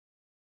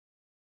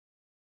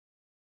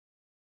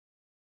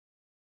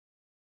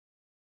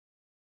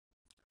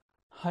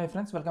Hi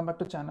friends, welcome back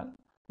to channel.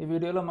 ఈ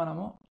వీడియోలో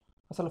మనము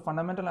అసలు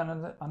ఫండమెంటల్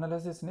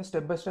అనాలిసిస్ని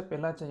స్టెప్ బై స్టెప్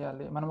ఎలా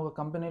చేయాలి, మనం ఒక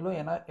కంపెనీలో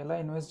ఎలా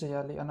ఇన్వెస్ట్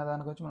చేయాలి అన్న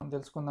దాని గురించి మనం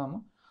తెలుసుకుందాము.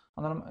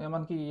 అందులో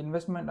మనకి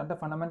ఇన్వెస్ట్మెంట్ అంటే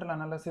ఫండమెంటల్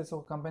అనాలిసిస్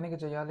ఒక కంపెనీకి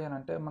చేయాలి అని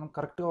అంటే మనం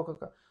కరెక్ట్గా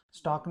ఒక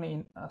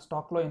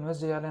స్టాక్లో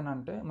ఇన్వెస్ట్ చేయాలి అని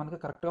అంటే మనకి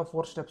కరెక్ట్గా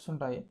 4 స్టెప్స్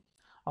ఉంటాయి.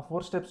 ఆ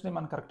 4 స్టెప్స్ని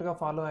మనం కరెక్ట్గా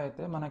ఫాలో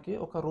అయితే మనకి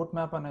ఒక రూట్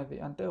మ్యాప్ అనేది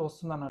అంటే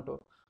వస్తుంది అన్నట్టు.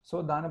 సో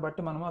దాన్ని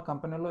బట్టి మనం ఆ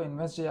కంపెనీలో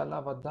ఇన్వెస్ట్ చేయాలా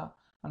వద్దా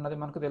అన్నది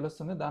మనకు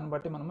తెలుస్తుంది. దాన్ని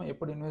బట్టి మనం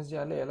ఎప్పుడు ఇన్వెస్ట్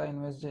చేయాలి, ఎలా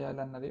ఇన్వెస్ట్ చేయాలి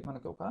అన్నది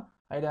మనకు ఒక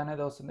ఐడియా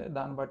అనేది వస్తుంది.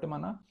 దాన్ని బట్టి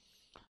మన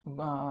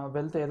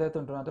వెల్త్ ఏదైతే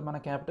ఉంటుందో అంటే మన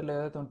క్యాపిటల్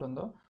ఏదైతే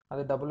ఉంటుందో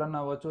అది డబుల్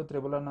అన్న అవ్వచ్చు,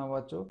 త్రిబుల్ అన్న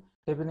అవ్వచ్చు,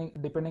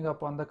 డిపెండింగ్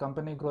అపాన్ ద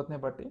కంపెనీ గ్రోత్ని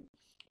బట్టి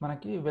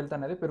మనకి వెల్త్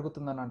అనేది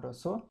పెరుగుతుంది అన్నట్టు.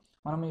 సో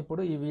మనం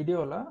ఇప్పుడు ఈ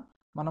వీడియోలో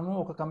మనము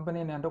ఒక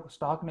కంపెనీని అంటే ఒక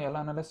స్టాక్ని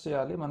ఎలా అనలైజ్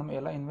చేయాలి, మనం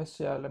ఎలా ఇన్వెస్ట్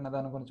చేయాలి అన్న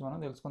దాని గురించి మనం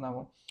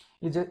తెలుసుకుందాము.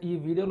 ఈ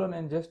వీడియోలో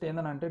నేను జస్ట్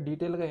ఏంటంటే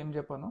డీటెయిల్గా ఏం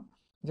చెప్పాను,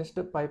 జస్ట్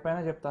పైన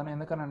చెప్తాను.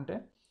 ఎందుకనంటే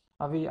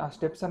ఆ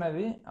స్టెప్స్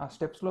అనేది ఆ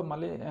స్టెప్స్లో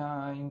మళ్ళీ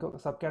ఇంకొక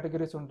సబ్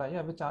కేటగిరీస్ ఉంటాయి.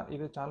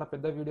 ఇది చాలా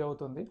పెద్ద వీడియో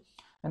అవుతుంది.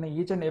 నేను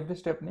ఈచ్ అండ్ ఎవ్రీ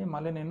స్టెప్ని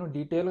మళ్ళీ నేను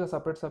డీటెయిల్గా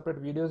సపరేట్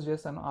వీడియోస్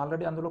చేస్తాను.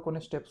 ఆల్రెడీ అందులో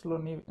కొన్ని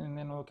స్టెప్స్లోని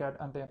నేను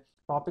అంటే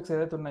టాపిక్స్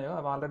ఏదైతే ఉన్నాయో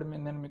అవి ఆల్రెడీ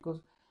నేను మీకు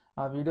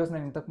ఆ వీడియోస్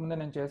నేను ఇంతకుముందే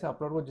నేను చేసి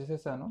అప్లోడ్ కూడా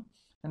చేసేసాను.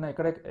 నేను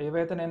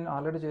ఏవైతే నేను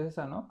ఆల్రెడీ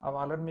చేసేసానో అవి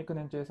ఆల్రెడీ మీకు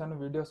నేను చేశాను.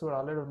 వీడియోస్ కూడా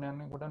ఆల్రెడీ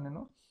ఉన్నాయని కూడా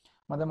నేను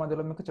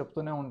మధ్యలో మీకు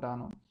చెప్తూనే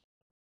ఉంటాను.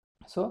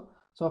 సో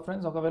సో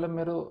ఫ్రెండ్స్, ఒకవేళ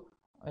మీరు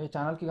ఈ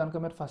ఛానల్కి కనుక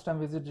మీరు ఫస్ట్ టైం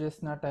విజిట్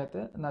చేసినట్టయితే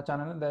నా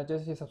ఛానల్ని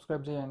దయచేసి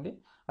సబ్స్క్రైబ్ చేయండి.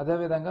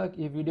 అదేవిధంగా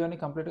ఈ వీడియోని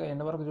కంప్లీట్గా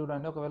ఎండ్ వరకు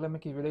చూడండి. ఒకవేళ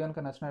మీకు ఈ వీడియో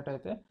కనుక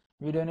నచ్చినట్టయితే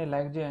వీడియోని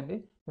లైక్ చేయండి.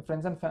 మీ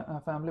ఫ్రెండ్స్ అండ్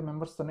ఫ్యామిలీ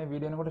మెంబర్స్తోనే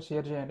వీడియోని కూడా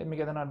షేర్ చేయండి.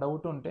 మీకు ఏదైనా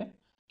డౌట్ ఉంటే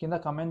కింద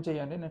కమెంట్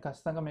చేయండి. నేను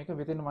ఖచ్చితంగా మీకు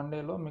వితిన్ 1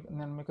 డేలో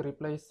నేను మీకు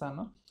రిప్లై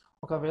ఇస్తాను.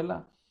 ఒకవేళ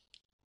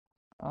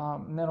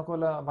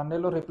 1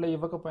 డేలో రిప్లై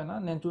ఇవ్వకపోయినా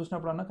నేను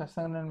చూసినప్పుడన్నా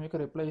ఖచ్చితంగా నేను మీకు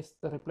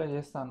రిప్లై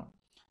చేస్తాను.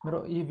 మీరు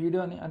ఈ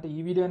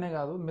వీడియోనే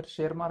కాదు, మీరు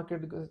షేర్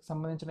మార్కెట్కి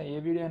సంబంధించిన ఏ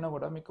వీడియో అయినా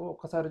కూడా మీకు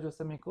ఒక్కసారి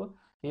చూస్తే మీకు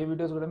ఏ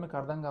వీడియోస్ కూడా మీకు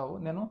అర్థం కావు.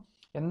 నేను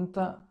ఎంత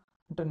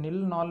అంటే నిల్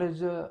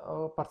నాలెడ్జ్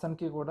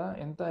పర్సన్కి కూడా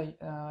ఎంత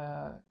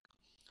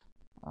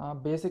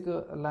బేసిక్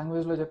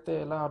లాంగ్వేజ్లో చెప్తే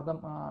ఎలా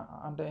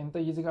అంటే ఎంత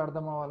ఈజీగా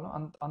అర్థం అవ్వాలో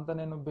అంత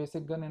నేను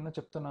బేసిక్గా నేను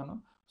చెప్తున్నాను.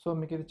 సో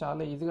మీకు ఇది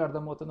చాలా ఈజీగా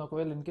అర్థమవుతుంది.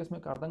 ఒకవేళ ఇన్కేస్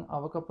మీకు అర్థం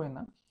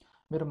అవ్వకపోయినా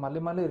మీరు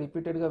మళ్ళీ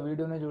రిపీటెడ్గా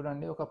వీడియోని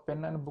చూడండి. ఒక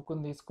పెన్ అండ్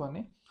బుక్ని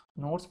తీసుకొని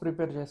నోట్స్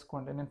ప్రిపేర్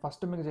చేసుకోండి. నేను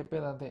ఫస్ట్ మీకు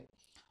చెప్పేది అదే.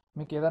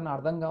 మీకు ఏదైనా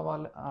అర్థం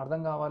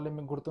కావాలి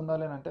మీకు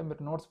గుర్తుండాలి అని అంటే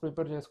మీరు నోట్స్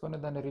ప్రిపేర్ చేసుకొని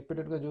దాన్ని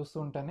రిపీటెడ్గా చూస్తూ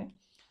ఉంటేనే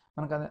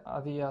మనకు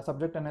అది ఆ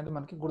సబ్జెక్ట్ అనేది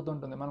మనకి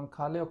గుర్తుంటుంది. మనం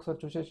ఖాళీ ఒకసారి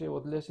చూసేసి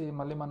వదిలేసి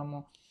మళ్ళీ మనము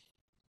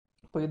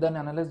పోయి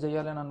దాన్ని అనలైజ్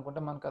చేయాలని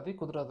అనుకుంటే మనకు అది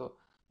కుదరదు.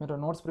 మీరు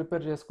నోట్స్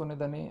ప్రిపేర్ చేసుకుని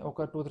దాన్ని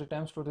ఒక 2-3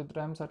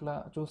 టైమ్స్ అట్లా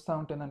చూస్తూ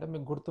ఉంటేనంటే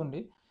మీకు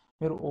గుర్తుండి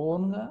మీరు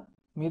ఓన్గా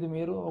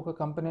మీరు ఒక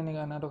కంపెనీని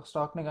కానీ అంటే ఒక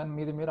స్టాక్ని కానీ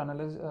మీరు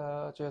అనలైజ్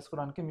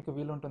చేసుకోవడానికి మీకు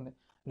వీలుంటుంది.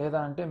 లేదా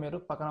అంటే మీరు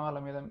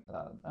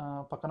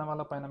పక్కన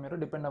వాళ్ళ పైన మీరు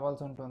డిపెండ్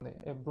అవ్వాల్సి ఉంటుంది.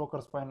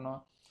 బ్రోకర్స్ పైన,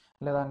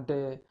 లేదంటే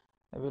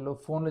వీళ్ళు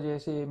ఫోన్లు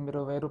చేసి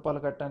మీరు 1000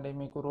 రూపాయలు కట్టండి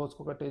మీకు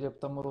రోజుకు ఒకటి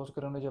చెప్తాము,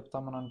 రోజుకు 2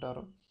 చెప్తామని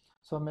అంటారు.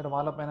 సో మీరు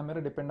వాళ్ళపైన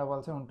మీరు డిపెండ్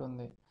అవ్వాల్సి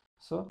ఉంటుంది.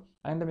 సో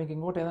అండ్ మీకు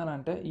ఇంకోటి ఏదైనా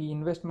అంటే ఈ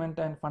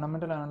ఇన్వెస్ట్మెంట్ అండ్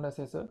ఫండమెంటల్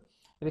అనాలిసిస్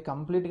ఇది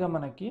కంప్లీట్గా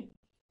మనకి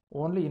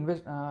ఓన్లీ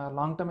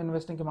లాంగ్ టర్మ్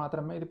ఇన్వెస్టింగ్కి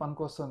మాత్రమే ఇది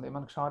పనికొస్తుంది.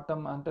 మనకు షార్ట్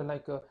టర్మ్ అంటే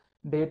లైక్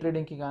డే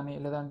ట్రేడింగ్కి కానీ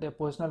లేదంటే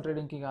పొజిషనల్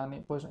ట్రేడింగ్కి కానీ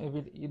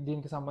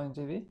దీనికి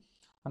సంబంధించి ఇది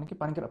మనకి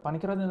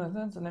పనికిరాదు ఇన్ ద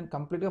సెన్స్ నేను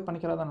కంప్లీట్గా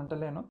పనికిరాదు అని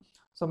అంటలేను.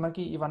 సో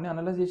మనకి ఇవన్నీ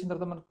అనలైజ్ చేసిన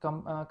తర్వాత మనకి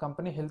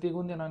కంపెనీ హెల్తీగా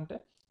ఉంది అని అంటే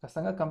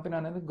ఖచ్చితంగా కంపెనీ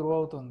అనేది గ్రో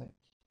అవుతుంది.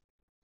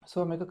 సో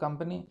మీకు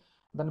కంపెనీ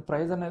దాని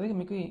ప్రైస్ అనేది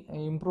మీకు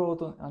ఇంప్రూవ్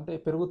అవుతుంది అంటే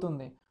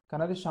పెరుగుతుంది.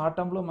 కానీ అది షార్ట్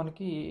టర్మ్లో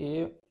మనకి ఏ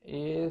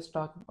ఏ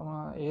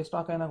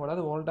స్టాక్ అయినా కూడా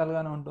అది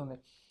వోల్టాల్గానే ఉంటుంది.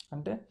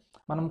 అంటే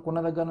మనం కొన్న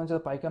దగ్గర నుంచి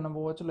అది పైకన్నా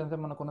పోవచ్చు, లేదంటే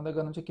మనం కొన్న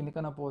దగ్గర నుంచి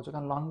కిందికన్నా పోవచ్చు.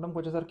 కానీ లాంగ్ టర్మ్కి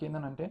వచ్చేసరికి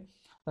ఏంటంటే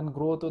దాని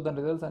గ్రోత్, దాని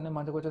రిజల్ట్స్ అన్నీ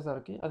మంచిగా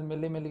వచ్చేసరికి అది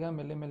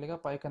మెల్లిమెల్లిగా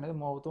పైకి అనేది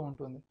మూవ్ అవుతూ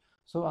ఉంటుంది.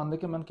 సో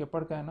అందుకే మనకి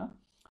ఎప్పటికైనా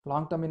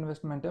లాంగ్ టర్మ్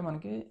ఇన్వెస్ట్మెంటే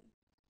మనకి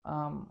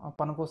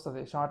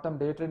పనికొస్తుంది. షార్ట్ టర్మ్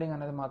డే ట్రేడింగ్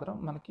అనేది మాత్రం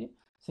మనకి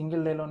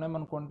సింగిల్ డేలోనే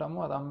మనం కొంటాము,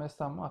 అది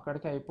అమ్మేస్తాము,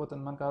 అక్కడికి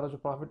అయిపోతుంది. మనకి ఆ రోజు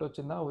ప్రాఫిట్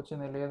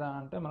వచ్చింది లేదా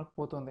అంటే మనకు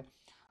పోతుంది.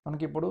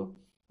 మనకి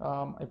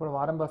ఇప్పుడు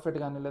వారెన్ బఫెట్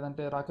కానీ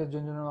లేదంటే రాకేష్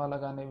జుంజునవాలా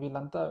కానీ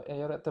వీళ్ళంతా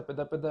ఎవరైతే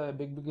పెద్ద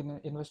బిగ్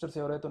ఇన్వెస్టర్స్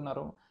ఎవరైతే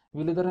ఉన్నారో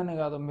వీళ్ళిద్దరనే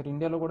కాదు, మీరు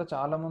ఇండియాలో కూడా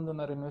చాలామంది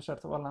ఉన్నారు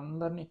ఇన్వెస్టర్స్.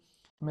 వాళ్ళందరినీ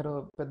మీరు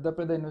పెద్ద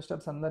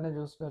ఇన్వెస్టర్స్ అందరినీ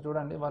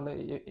చూడండి. వాళ్ళు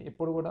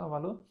ఎప్పుడు కూడా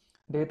వాళ్ళు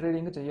డే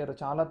ట్రేడింగ్ చేయరు,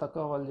 చాలా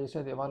తక్కువ వాళ్ళు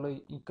చేసేది. వాళ్ళు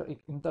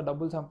ఇంత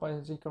డబ్బులు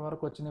సంపాదించి ఇక్కడ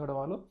వరకు వచ్చింది కూడా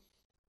వాళ్ళు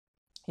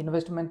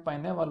ఇన్వెస్ట్మెంట్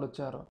పైనే వాళ్ళు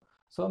వచ్చారు.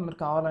 సో మీరు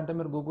కావాలంటే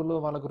మీరు గూగుల్లో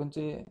వాళ్ళ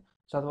గురించి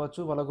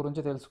చదవచ్చు, వాళ్ళ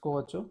గురించి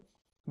తెలుసుకోవచ్చు.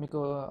 మీకు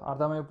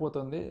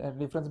అర్థమైపోతుంది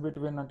డిఫరెన్స్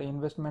బిట్వీన్ అంటే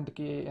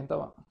ఇన్వెస్ట్మెంట్కి ఎంత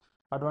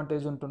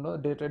అడ్వాంటేజ్ ఉంటుందో,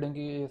 డే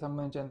ట్రేడింగ్కి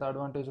సంబంధించి ఎంత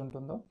అడ్వాంటేజ్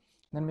ఉంటుందో.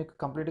 నేను మీకు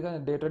కంప్లీట్గా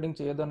డే ట్రేడింగ్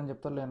చేయొద్దని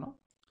చెప్తలేను,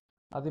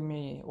 అది మీ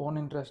ఓన్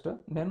ఇంట్రెస్ట్.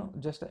 నేను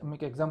జస్ట్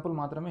మీకు ఎగ్జాంపుల్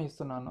మాత్రమే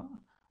ఇస్తున్నాను.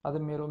 అది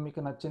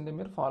మీకు నచ్చింది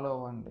మీరు ఫాలో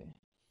అవ్వండి.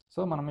 సో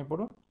మనం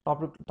ఇప్పుడు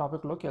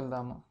టాపిక్లోకి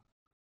వెళ్దాము.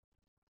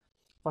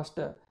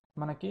 ఫస్ట్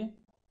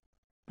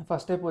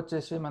స్టెప్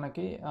వచ్చేసి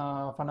మనకి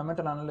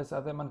ఫండమెంటల్ అనాలిసిస్.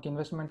 అదే మనకి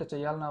ఇన్వెస్ట్మెంట్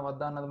చేయాలన్నా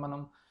వద్దా అన్నది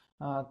మనం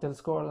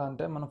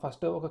తెలుసుకోవాలంటే మనం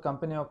ఫస్ట్ ఒక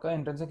కంపెనీ యొక్క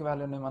ఇంట్రెన్సిక్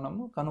వాల్యూని మనం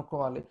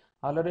కనుక్కోవాలి.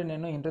 ఆల్రెడీ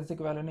నేను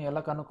ఇంట్రెన్సిక్ వాల్యూని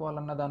ఎలా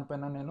కనుక్కోవాలన్న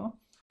దానిపైన నేను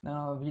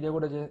వీడియో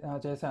కూడా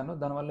చేశాను.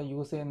 దానివల్ల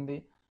యూస్ ఏంది,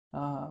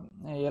 ఆ,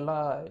 ఎలా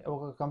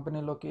ఒక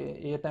కంపెనీలోకి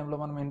ఏ టైంలో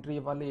మనం ఎంట్రీ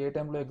ఇవ్వాలి, ఏ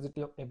టైంలో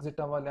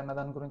ఎగ్జిట్ అవ్వాలి అన్న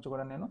దాని గురించి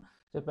కూడా నేను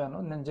చెప్పాను.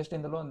 నేను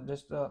ఇందులో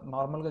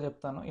నార్మల్గా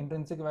చెప్తాను.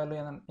 ఇంట్రెన్సిక్ వాల్యూ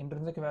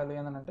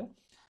ఏంటంటే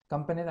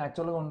కంపెనీ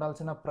యాక్చువల్గా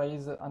ఉండాల్సిన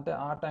ప్రైస్, అంటే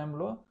ఆ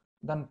టైంలో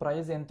దాని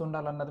ప్రైస్ ఎంత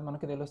ఉండాలన్నది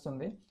మనకి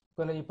తెలుస్తుంది.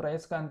 ఒకవేళ ఈ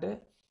ప్రైస్ కంటే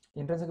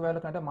ఇంట్రెన్సిక్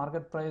వాల్యూ కంటే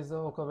మార్కెట్ ప్రైస్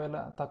ఒకవేళ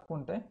తక్కువ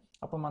ఉంటే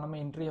అప్పుడు మనం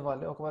ఎంట్రీ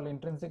ఇవ్వాలి. ఒకవేళ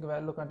ఇంట్రెన్సిక్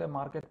వాల్యూ కంటే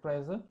మార్కెట్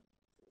ప్రైస్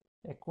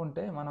ఎక్కువ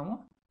ఉంటే మనము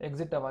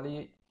ఎగ్జిట్ అవ్వాలి.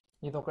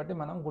 ఇది ఒకటి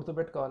మనం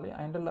గుర్తుపెట్టుకోవాలి.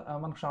 అండ్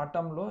మనకు షార్ట్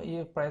టర్మ్లో ఈ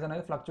ప్రైస్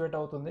అనేది ఫ్లక్చువేట్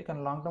అవుతుంది,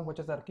 కానీ లాంగ్ టర్మ్కి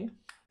వచ్చేసరికి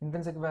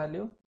intrinsic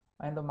value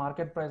and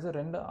market price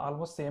రెండు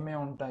ఆల్మోస్ట్ సేమే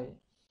ఉంటాయి.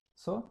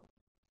 సో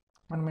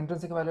మనం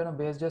ఇంట్రెన్సిక్ వాల్యూని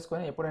బేస్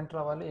చేసుకొని ఎప్పుడు ఎంటర్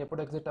అవ్వాలి,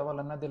 ఎప్పుడు ఎగ్జిట్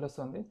అవ్వాలన్నది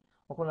తెలుస్తుంది.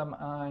 ఒకవేళ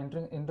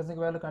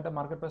ఇంట్రెన్సిక్ వాల్యూ కంటే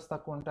మార్కెట్ ప్రైస్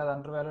తక్కువ ఉంటే అది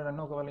అండర్ వాల్యూడ్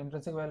అని, ఒకవేళ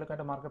ఇంట్రెన్సిక్ వాల్యూ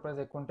కంటే మార్కెట్ ప్రైస్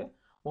ఎక్కువ ఉంటే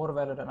ఓవర్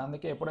వాల్యూడ్ అని.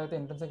 అందుకే ఎప్పుడైతే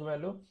ఇంట్రెన్సిక్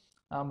వాల్యూ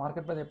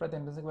మార్కెట్ ప్రైస్ ఎప్పుడైతే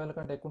ఇంట్రెన్సిక్ వాల్యూ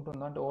కంటే ఎక్కువ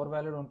ఉంటుందో, అంటే ఓవర్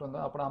వాల్యూడ్ ఉంటుందో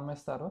అప్పుడు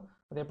అమ్మేస్తారు.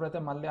 అది ఎప్పుడైతే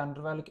మళ్ళీ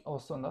అండర్ వాల్యూకి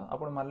వస్తుందో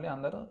అప్పుడు మళ్ళీ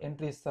అందరూ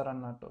ఎంట్రీ ఇస్తారు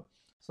అన్నట్టు.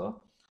 సో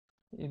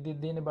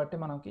దీన్ని బట్టి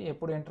మనకి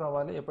ఎప్పుడు ఎంటర్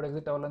అవ్వాలి, ఎప్పుడు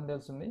ఎగ్జిట్ అవ్వాలని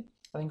తెలుస్తుంది.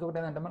 అది ఇంకొకటి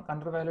ఏంటంటే మనకు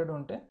అండర్ వాల్యూడ్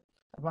ఉంటే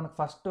మనకు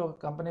ఫస్ట్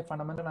కంపెనీ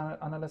ఫండమెంటల్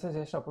అనాలిసిస్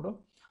చేసేటప్పుడు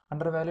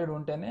అండర్ వాల్యూడ్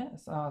ఉంటేనే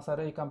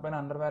సరే ఈ కంపెనీ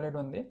అండర్ వాల్యూడ్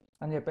ఉంది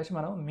అని చెప్పేసి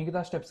మనం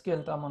మిగతా స్టెప్స్కి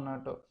వెళ్తాం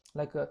అన్నట్టు.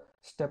 లైక్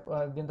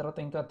దీని తర్వాత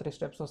ఇంకా 3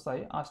 స్టెప్స్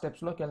వస్తాయి, ఆ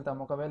స్టెప్స్లోకి వెళ్తాం.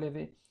 ఒకవేళ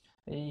ఇది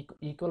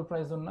ఈక్వల్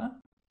ప్రైస్ ఉన్నా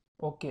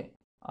ఓకే,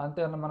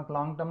 అంతే. మనకు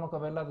లాంగ్ టర్మ్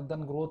ఒకవేళ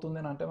దాని గ్రోత్ ఉంది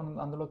అని అంటే మనం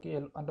అందులోకి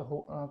అంటే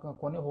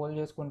కొన్ని హోల్డ్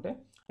చేసుకుంటే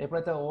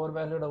ఎప్పుడైతే ఓవర్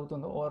వాల్యూడ్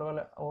అవుతుందో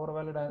ఓవర్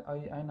వాల్యూడ్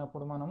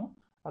అయినప్పుడు మనము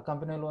ఆ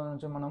కంపెనీలో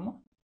నుంచి మనము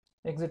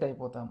ఎగ్జిట్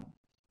అయిపోతాము.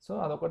 సో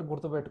అదొకటి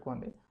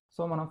గుర్తుపెట్టుకోండి.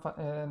 సో మనం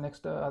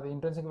నెక్స్ట్ అది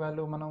ఇంట్రెన్సిక్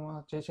వాల్యూ మనం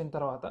చేసిన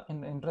తర్వాత,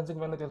 ఇంట్రెన్సిక్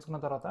వాల్యూ తెలుసుకున్న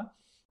తర్వాత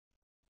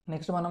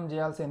నెక్స్ట్ మనం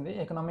చేయాల్సింది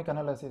ఎకనామిక్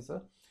అనాలిసిస్.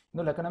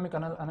 ఇందులో ఎకనామిక్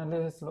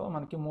అనాలిసిస్లో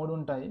మనకి 3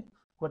 ఉంటాయి.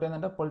 ఒకటి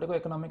ఏంటంటే political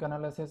economic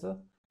analysis,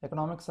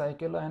 economic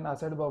cycle and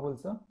asset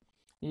bubbles.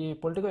 ఈ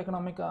పొలిటికల్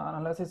ఎకనామిక్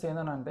అనాలిసిస్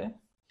ఏంటంటే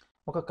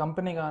ఒక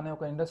కంపెనీ కానీ,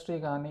 ఒక ఇండస్ట్రీ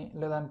కానీ,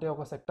 లేదంటే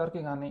ఒక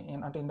సెక్టర్కి కానీ,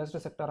 అంటే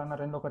ఇండస్ట్రీ సెక్టర్ అన్న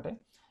రెండు ఒకటే,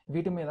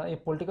 వీటి మీద ఈ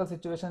political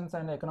situations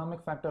and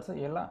economic factors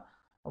ఎలా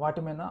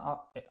వాటి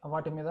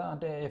మీద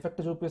అంటే ఎఫెక్ట్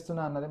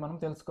చూపిస్తున్నా అన్నది మనం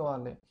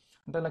తెలుసుకోవాలి.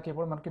 అంటే లైక్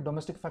ఇప్పుడు మనకి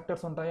డొమెస్టిక్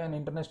ఫ్యాక్టర్స్ ఉంటాయి అండ్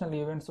ఇంటర్నేషనల్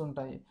ఈవెంట్స్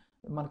ఉంటాయి.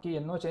 మనకి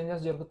ఎన్నో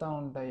చేంజెస్ జరుగుతూ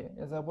ఉంటాయి.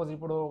 సపోజ్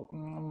ఇప్పుడు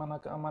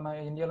మన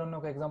ఇండియాలోనే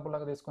ఒక ఎగ్జాంపుల్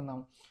లాగా తీసుకుందాం.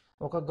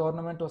 ఒక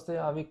గవర్నమెంట్ వస్తే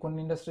అవి కొన్ని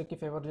ఇండస్ట్రీకి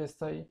ఫేవర్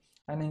చేస్తాయి,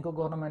 అండ్ ఇంకో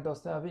గవర్నమెంట్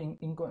వస్తే అవి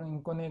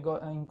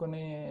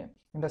ఇంకొన్ని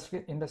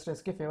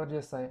ఇండస్ట్రీస్కి ఫేవర్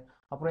చేస్తాయి.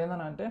 అప్పుడు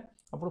ఏంటంటే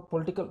అప్పుడు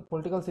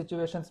పొలిటికల్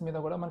సిచ్యువేషన్స్ మీద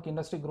కూడా మనకి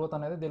ఇండస్ట్రీ గ్రోత్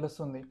అనేది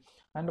తెలుస్తుంది.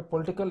 అండ్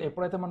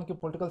ఎప్పుడైతే మనకి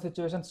పొలిటికల్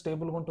సిచ్యువేషన్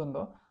స్టేబుల్గా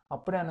ఉంటుందో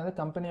అప్పుడే అనేది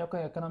కంపెనీ యొక్క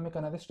ఎకనామిక్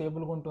అనేది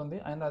స్టేబుల్గా ఉంటుంది,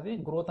 అండ్ అది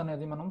గ్రోత్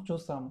అనేది మనం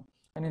చూస్తాము.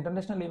 అండ్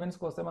ఇంటర్నేషనల్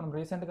ఈవెంట్స్కి వస్తే మనం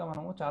రీసెంట్గా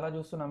మనము చాలా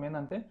చూస్తున్నాం.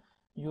 ఏంటంటే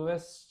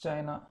యుఎస్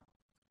చైనా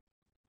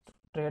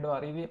ట్రేడ్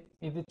వార్.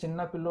 ఇది చిన్న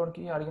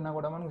పిల్లోడికి అడిగినా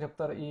కూడా మనకు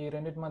చెప్తారు ఈ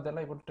రెండింటి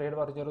మధ్యలో ఇప్పుడు ట్రేడ్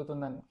వార్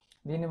జరుగుతుందని.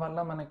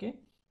 దీనివల్ల మనకి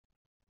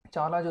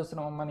చాలా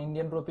చూస్తున్నాం. మన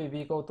ఇండియన్ రూపీ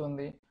వీక్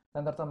అవుతుంది,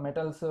 దాని తర్వాత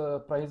మెటల్స్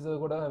ప్రైస్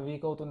కూడా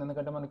వీక్ అవుతుంది.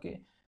 ఎందుకంటే మనకి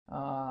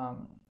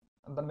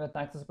దాని మీద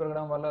ట్యాక్సెస్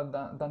పెరగడం వల్ల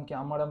దానికి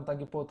అమ్మడం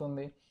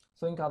తగ్గిపోతుంది.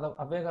 సో ఇంకా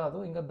అవే కాదు,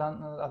 ఇంకా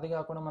అది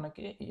కాకుండా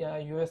మనకి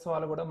యుఎస్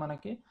వాళ్ళు కూడా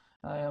మనకి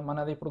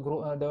మనది ఇప్పుడు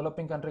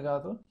డెవలపింగ్ కంట్రీ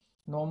కాదు,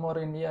 no more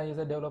India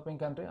is a developing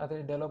country, అదే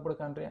డెవలప్డ్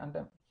కంట్రీ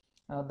అంటే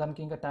దానికి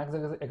ఇంకా ట్యాక్స్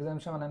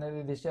ఎగ్జామ్షన్ అనేది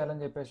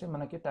తీసేయాలని చెప్పేసి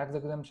మనకి ట్యాక్స్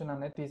ఎగ్జామ్షన్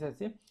అనేది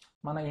తీసేసి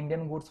మన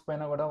ఇండియన్ గూడ్స్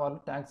పైన కూడా వాళ్ళు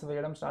ట్యాక్స్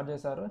వేయడం స్టార్ట్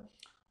చేశారు.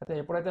 అయితే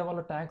ఎప్పుడైతే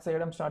వాళ్ళు ట్యాక్స్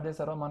వేయడం స్టార్ట్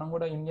చేశారో మనం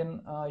కూడా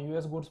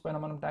యుఎస్ గూడ్స్ పైన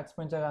మనం ట్యాక్స్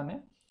పెంచగానే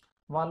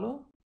వాళ్ళు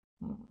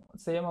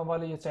సేమ్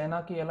అవ్వాలి.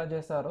 చైనాకి ఎలా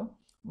చేశారో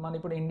మన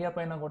ఇప్పుడు ఇండియా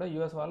పైన కూడా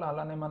యుఎస్ వాళ్ళు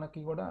అలానే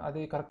మనకి కూడా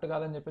అది కరెక్ట్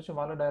కాదని చెప్పేసి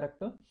వాళ్ళు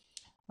డైరెక్ట్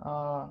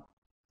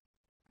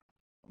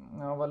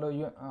వాళ్ళు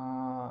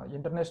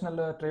ఇంటర్నేషనల్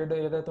ట్రేడ్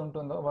ఏదైతే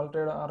ఉంటుందో వరల్డ్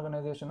ట్రేడ్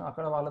ఆర్గనైజేషన్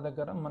అక్కడ వాళ్ళ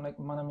దగ్గర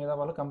మన మీద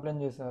వాళ్ళు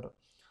కంప్లైంట్ చేశారు.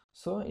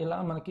 సో ఇలా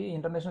మనకి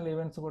ఇంటర్నేషనల్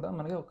ఈవెంట్స్ కూడా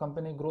మనకి ఒక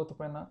కంపెనీ గ్రోత్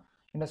పైన,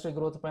 ఇండస్ట్రీ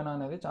గ్రోత్ పైన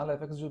అనేది చాలా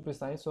ఎఫెక్ట్స్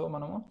చూపిస్తాయి. సో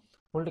మనము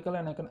పొలిటికల్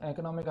అండ్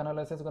ఎకనామిక్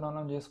అనాలిసిస్ కూడా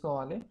మనం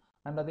చేసుకోవాలి.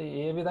 అండ్ అది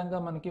ఏ విధంగా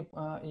మనకి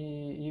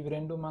ఈ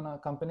రెండు మన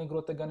కంపెనీ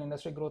గ్రోత్కి కానీ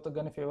ఇండస్ట్రీ గ్రోత్కి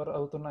కానీ ఫేవర్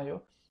అవుతున్నాయో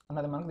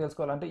అన్నది మనకు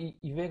తెలుసుకోవాలి. అంటే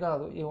ఇవే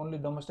కాదు, ఈ only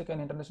domestic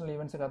and international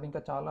events కాదు,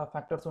 ఇంకా చాలా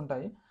ఫ్యాక్టర్స్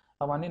ఉంటాయి.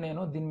 అవన్నీ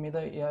నేను దీని మీద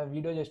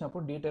వీడియో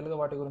చేసినప్పుడు డీటెయిల్గా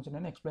వాటి గురించి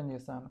నేను ఎక్స్ప్లెయిన్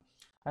చేస్తాను.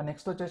 అండ్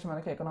నెక్స్ట్ వచ్చేసి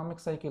మనకి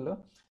ఎకనామిక్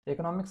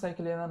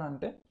సైకిల్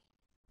ఏంటంటే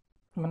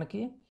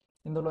మనకి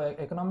ఇందులో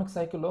ఎకనామిక్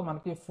సైకిల్లో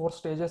మనకి 4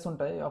 స్టేజెస్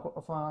ఉంటాయి.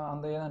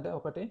 అందులో ఏంటంటే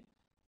ఒకటి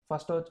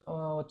ఫస్ట్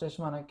వచ్చేసి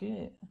మనకి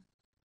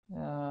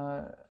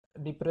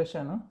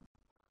డిప్రెషన్,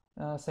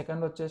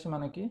 సెకండ్ వచ్చేసి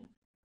మనకి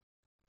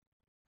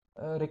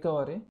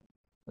రికవరీ,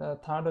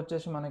 థర్డ్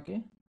వచ్చేసి మనకి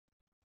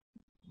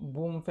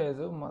బూమ్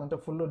ఫేజ్, అంటే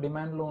ఫుల్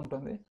డిమాండ్లో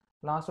ఉంటుంది,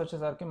 లాస్ట్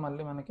వచ్చేసరికి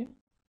మళ్ళీ మనకి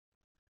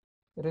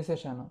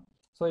రిసెషన్.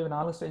 సో ఇవి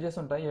 4 స్టేజెస్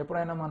ఉంటాయి.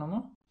 ఎప్పుడైనా మనము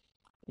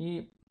ఈ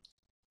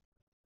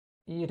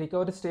ఈ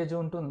రికవరీ స్టేజ్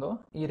ఉంటుందో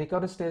ఈ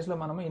రికవరీ స్టేజ్లో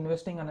మనము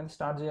ఇన్వెస్టింగ్ అనేది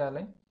స్టార్ట్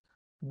చేయాలి.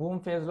 బూమ్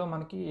ఫేజ్లో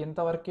మనకి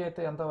ఎంతవరకు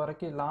అయితే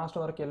అంతవరకు లాస్ట్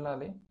వరకు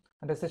వెళ్ళాలి.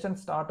 రెసెషన్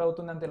స్టార్ట్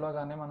అవుతుందని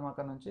తెలియగానే మనం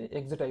అక్కడ నుంచి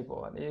ఎగ్జిట్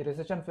అయిపోవాలి. ఈ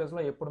రెసెషన్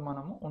ఫేజ్లో ఎప్పుడు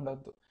మనము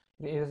ఉండొద్దు.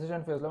 ఈ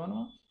రెసెషన్ ఫేజ్లో మనం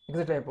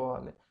ఎగ్జిట్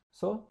అయిపోవాలి.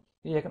 సో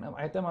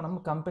అయితే మనం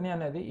కంపెనీ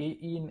అనేది ఈ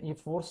ఈ ఈ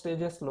 4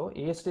 స్టేజెస్లో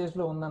ఏ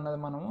స్టేజ్లో ఉందన్నది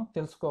మనము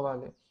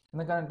తెలుసుకోవాలి.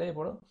 ఎందుకంటే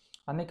ఇప్పుడు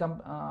అన్ని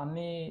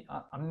అన్ని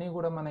అన్నీ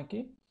కూడా మనకి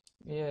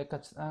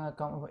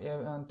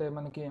అంటే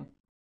మనకి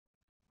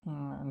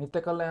నిత్య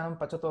కళ్యాణం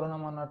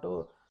పచ్చతోరణం అన్నట్టు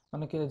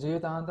మనకి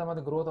జీవితాంతం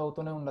అది గ్రోత్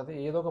అవుతూనే ఉండదు.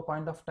 ఏదో ఒక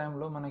పాయింట్ ఆఫ్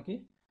టైంలో మనకి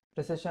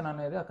రిసెషన్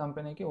అనేది ఆ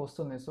కంపెనీకి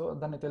వస్తుంది. సో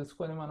దాన్ని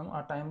తెలుసుకొని మనం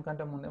ఆ టైం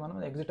కంటే ముందే మనం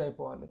ఎగ్జిట్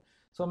అయిపోవాలి.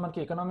 సో మనకి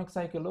ఎకనామిక్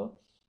సైకిల్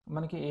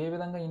మనకి ఏ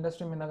విధంగా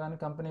ఇండస్ట్రీ మీద కానీ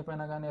కంపెనీ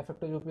పైన కానీ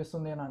ఎఫెక్ట్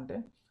చూపిస్తుంది అని అంటే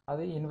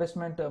అది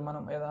ఇన్వెస్ట్మెంట్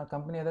మనం ఏదైనా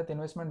కంపెనీ ఏదైతే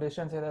ఇన్వెస్ట్మెంట్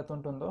డెసిషన్స్ ఏదైతే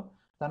ఉంటుందో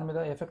దాని మీద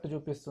ఎఫెక్ట్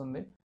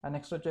చూపిస్తుంది. అండ్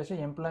నెక్స్ట్ వచ్చేసి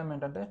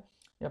ఎంప్లాయ్మెంట్ అంటే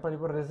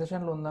ఇప్పుడు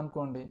రిసెషన్లో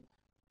ఉందనుకోండి,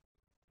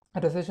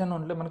 రెసెషన్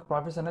ఉంటే మనకి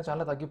ప్రాఫిట్స్ అనేది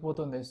చాలా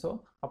తగ్గిపోతుంది. సో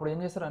అప్పుడు ఏం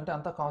చేస్తారంటే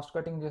అంతా కాస్ట్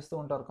కటింగ్ చేస్తూ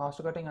ఉంటారు.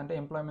 కాస్ట్ కటింగ్ అంటే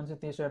ఎంప్లాయ్మెంట్స్ని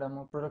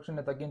తీసేయడము,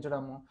 ప్రొడక్షన్ని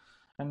తగ్గించడము,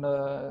 అండ్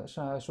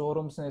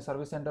షోరూమ్స్ని,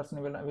 సర్వీస్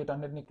సెంటర్స్ని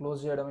వీటన్నిటిని క్లోజ్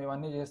చేయడం,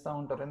 ఇవన్నీ చేస్తూ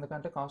ఉంటారు.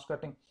 ఎందుకంటే కాస్ట్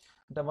కటింగ్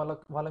అంటే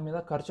వాళ్ళ మీద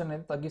ఖర్చు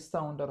అనేది తగ్గిస్తూ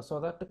ఉంటారు. సో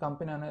దట్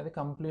కంపెనీ అనేది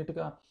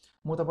కంప్లీట్గా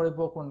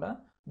మూతపడిపోకుండా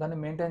దాన్ని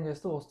మెయింటైన్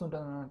చేస్తూ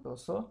వస్తుంటుంది అన్నట్టు.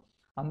 సో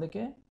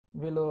అందుకే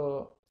వీళ్ళు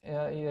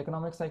ఈ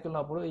ఎకనామిక్ సైకిల్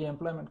అప్పుడు ఈ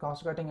employment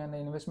cost cutting and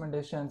investment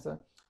decisions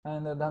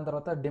and దాని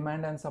తర్వాత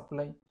డిమాండ్ అండ్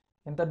సప్లై,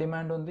 ఎంత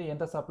డిమాండ్ ఉంది,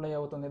 ఎంత సప్లై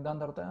అవుతుంది, దాని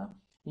తర్వాత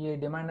ఈ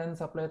డిమాండ్ అండ్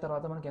సప్లై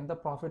తర్వాత మనకి ఎంత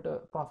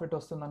ప్రాఫిట్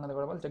వస్తుంది అన్నది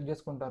కూడా వాళ్ళు చెక్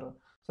చేసుకుంటారు.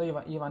 సో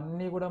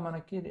ఇవన్నీ కూడా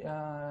మనకి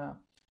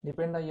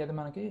డిపెండ్ అయ్యేది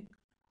మనకి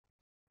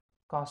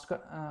కాస్ట్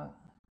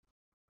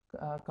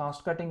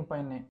కాస్ట్ కటింగ్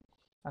పైనే.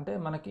 అంటే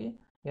మనకి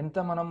ఎంత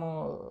మనము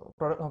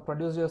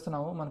ప్రొడ్యూస్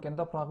చేస్తున్నాము, మనకి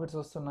ఎంత ప్రాఫిట్స్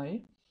వస్తున్నాయి,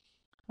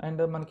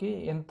 అండ్ మనకి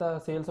ఎంత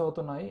సేల్స్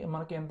అవుతున్నాయి,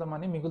 మనకి ఎంత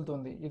మనీ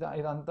మిగులుతుంది,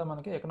 ఇదంతా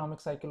మనకి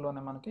ఎకనామిక్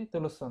సైకిల్లోనే మనకి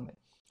తెలుస్తుంది.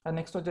 అండ్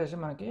నెక్స్ట్ వచ్చేసి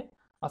మనకి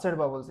అసెట్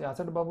బబుల్స్. ఈ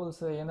అసెట్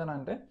బబుల్స్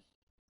ఏంటంటే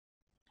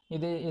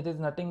it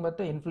is nothing but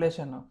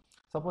inflation.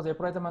 Suppose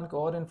ఎప్పుడైతే మనకి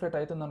ఓవర్ ఇన్ఫ్లేట్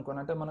అవుతుంది అనుకోండి,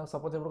 అంటే మనం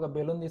సపోజ్ ఇప్పుడు ఒక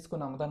బెలూన్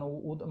తీసుకున్నాము, దాన్ని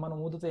మనం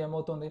ఊదితే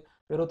ఏమవుతుంది,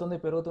 పెరుగుతుంది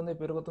పెరుగుతుంది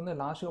పెరుగుతుంది,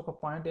 లాస్ట్ ఒక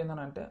పాయింట్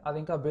ఏంటంటే అది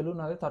ఇంకా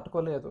బెలూన్ అది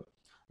తట్టుకోలేదు.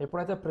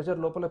 ఎప్పుడైతే ప్రెషర్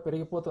లోపల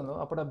పెరిగిపోతుందో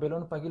అప్పుడు ఆ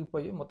బెలూన్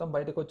పగిలిపోయి మొత్తం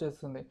బయటకు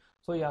వచ్చేస్తుంది.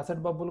 సో ఈ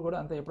అసెట్ బబుల్ కూడా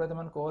అంతే. ఎప్పుడైతే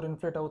మనకు ఓవర్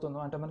ఇన్ఫ్లేట్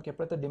అవుతుందో అంటే మనకి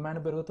ఎప్పుడైతే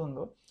డిమాండ్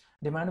పెరుగుతుందో,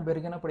 డిమాండ్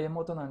పెరిగినప్పుడు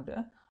ఏమవుతుందంటే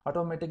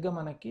ఆటోమేటిక్గా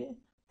మనకి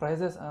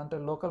ప్రైజెస్ అంటే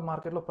లోకల్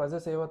మార్కెట్లో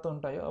ప్రైజెస్ ఏవైతే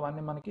ఉంటాయో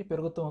అవన్నీ మనకి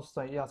పెరుగుతూ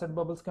వస్తాయి. ఈ అసెట్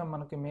బబుల్స్కి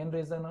మనకి మెయిన్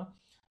రీజన్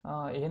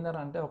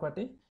ఏంటంటే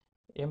ఒకటి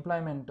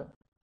ఎంప్లాయ్మెంట్.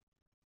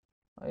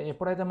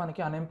 ఎప్పుడైతే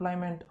మనకి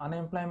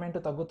అన్ఎంప్లాయ్మెంట్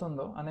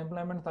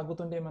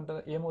తగ్గుతుంటే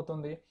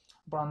ఏమవుతుంది,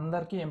 ఇప్పుడు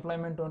అందరికీ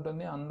ఎంప్లాయ్మెంట్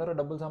ఉంటుంది, అందరూ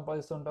డబ్బులు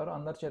సంపాదిస్తుంటారు,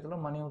 అందరి చేతిలో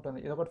మనీ ఉంటుంది.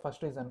 ఇది ఒకటి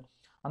ఫస్ట్ రీజన్.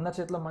 అందరి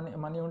చేతిలో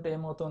మనీ ఉంటే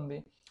ఏమవుతుంది,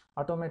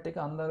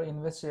 ఆటోమేటిక్గా అందరూ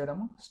ఇన్వెస్ట్ చేయడం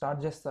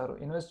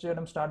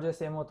స్టార్ట్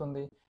చేస్తే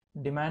ఏమవుతుంది,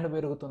 డిమాండ్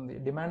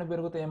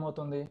పెరిగితే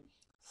ఏమవుతుంది,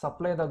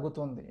 సప్లై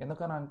తగ్గుతుంది.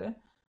 ఎందుకనంటే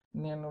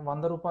నేను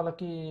 100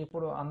 రూపాయలకి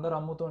ఇప్పుడు అందరు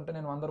అమ్ముతుంటే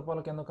నేను 100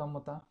 రూపాయలకి ఎందుకు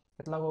అమ్ముతా,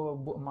 ఎట్లాగో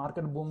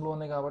మార్కెట్ భూమిలో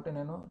ఉంది కాబట్టి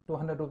నేను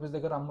 200 రూపీస్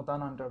దగ్గర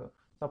అమ్ముతాను అంటాడు.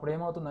 సో అప్పుడు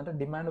ఏమవుతుందంటే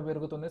డిమాండ్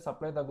పెరుగుతుంది,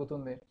 సప్లై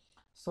తగ్గుతుంది,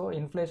 సో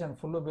ఇన్ఫ్లేషన్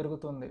ఫుల్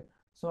పెరుగుతుంది.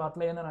 సో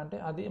అట్లా ఏంటంటే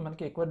అది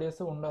మనకి ఎక్కువ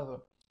డేస్ ఉండదు.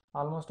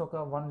 ఆల్మోస్ట్ ఒక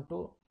 1 to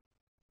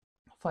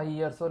 5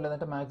 years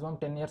లేదంటే మ్యాక్సిమం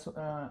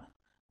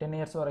 10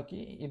 years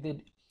వరకు ఇది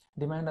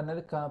డిమాండ్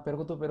అనేది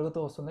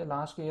పెరుగుతూ వస్తుంది.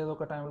 లాస్ట్కి ఏదో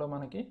ఒక టైంలో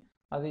మనకి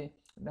అది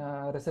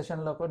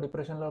రిసెషన్లోకో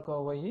డిప్రెషన్లోకో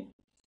పోయి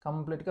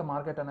కంప్లీట్గా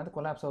మార్కెట్ అనేది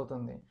కొలాప్స్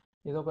అవుతుంది.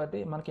 ఇదొకటి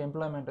మనకి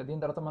ఎంప్లాయ్మెంట్.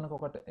 దీని తర్వాత మనకు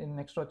ఒకటి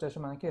నెక్స్ట్ వచ్చేసి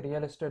మనకి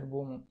రియల్ ఎస్టేట్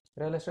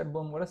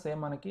భూమ్ కూడా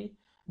సేమ్ మనకి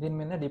దీని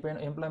మీద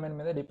ఎంప్లాయ్మెంట్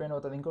మీద డిపెండ్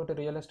అవుతుంది. ఇంకోటి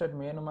రియల్ ఎస్టేట్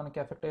మెయిన్ మనకి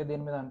ఎఫెక్ట్ అయ్యేది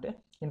దేని మీద అంటే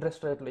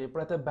ఇంట్రెస్ట్ రేట్లు.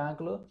 ఎప్పుడైతే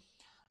బ్యాంకులు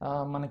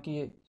మనకి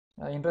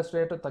ఇంట్రెస్ట్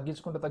రేట్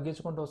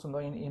తగ్గించుకుంటూ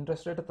వస్తుందో,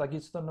 ఇంట్రెస్ట్ రేట్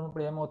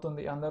తగ్గిస్తున్నప్పుడు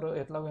ఏమవుతుంది, అందరూ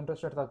ఎట్లాగో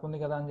ఇంట్రెస్ట్ రేట్ తగ్గుంది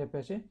కదా అని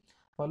చెప్పేసి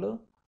వాళ్ళు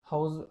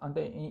హౌస్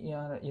అంటే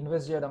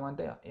ఇన్వెస్ట్ చేయడం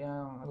అంటే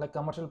like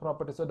commercial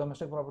properties,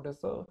 domestic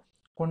properties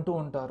కొంటూ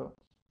ఉంటారు.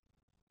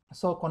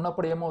 సో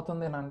కొన్నప్పుడు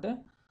ఏమవుతుంది అని అంటే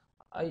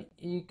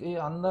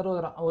అందరూ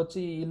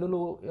వచ్చి ఇల్లులు,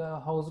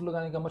 హౌస్లు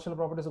కానీ కమర్షియల్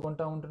ప్రాపర్టీస్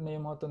కొంటూ ఉంటుంటే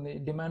ఏమవుతుంది,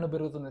 డిమాండ్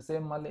పెరుగుతుంది.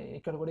 సేమ్ మళ్ళీ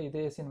ఇక్కడ కూడా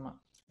ఇదే సినిమా,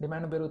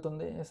 డిమాండ్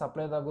పెరుగుతుంది,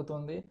 సప్లై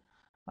తగ్గుతుంది,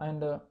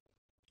 అండ్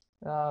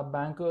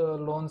బ్యాంకు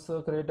లోన్స్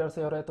క్రెడిటర్స్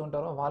ఎవరైతే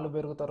ఉంటారో వాళ్ళు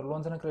పెరుగుతారు.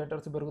 లోన్స్ అండ్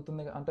క్రెడిటర్స్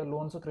పెరుగుతుంది అంటే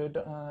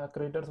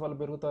క్రెడిటర్స్ వాళ్ళు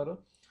పెరుగుతారు.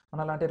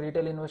 అలాంటి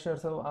రీటైల్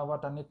ఇన్వెస్టర్స్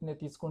వాటన్నిటిని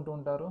తీసుకుంటూ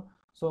ఉంటారు.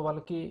 సో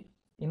వాళ్ళకి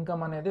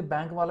ఇన్కమ్ అనేది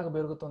బ్యాంక్ వాళ్ళకి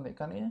పెరుగుతుంది.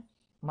 కానీ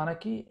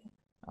మనకి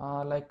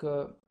లైక్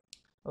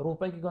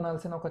రూపాయికి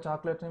కొనాల్సిన ఒక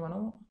చాక్లెట్ని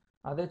మనం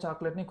అదే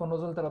చాక్లెట్ని కొన్ని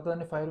రోజుల తర్వాత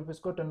దాన్ని 5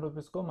 రూపీస్కో 10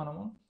 రూపీస్కో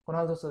మనము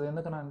కొనాల్సి వస్తుంది.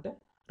 ఎందుకనంటే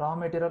రా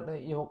మెటీరియల్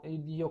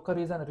ఈ ఒక్క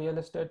రీజన్, రియల్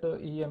ఎస్టేట్,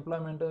 ఈ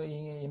ఎంప్లాయ్మెంట్, ఈ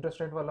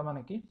ఇంట్రెస్ట్ రేట్ వల్ల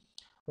మనకి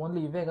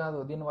ఓన్లీ ఇవే కాదు,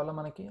 దీనివల్ల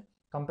మనకి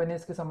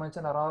కంపెనీస్కి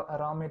సంబంధించిన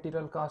రా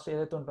మెటీరియల్ కాస్ట్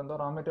ఏదైతే ఉంటుందో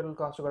రా మెటీరియల్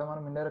కాస్ట్ కూడా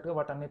మనం ఇండైరెక్ట్గా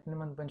వాటన్నిటిని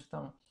మనం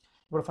పెంచుతాము.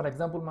 ఇప్పుడు ఫర్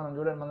ఎగ్జాంపుల్ మనం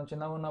చూడండి, మనం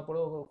చిన్నగా ఉన్నప్పుడు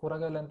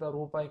కూరగాయలు ఎంత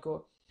రూపాయికో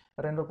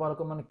 2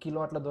 రూపాయలకో మనకి కిలో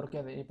అట్లా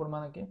దొరికేది. ఇప్పుడు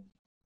మనకి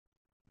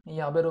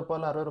 50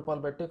 రూపాయలు 60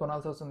 రూపాయలు పెట్టి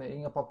కొనాల్సి వస్తుంది.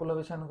 ఇంకా పప్పుల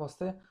విషయానికి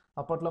వస్తే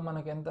అప్పట్లో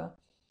మనకి ఎంత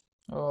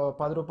రూ.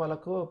 10 రూ.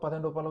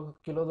 15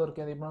 కిలో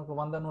దొరికేది ఇప్పుడు మనకు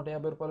 100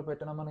 150 రూపాయలు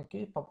పెట్టినా మనకి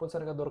పప్పులు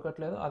సరిగా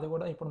దొరకట్లేదు. అది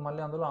కూడా ఇప్పుడు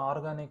మళ్ళీ అందులో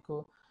ఆర్గానిక్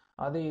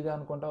అది ఇది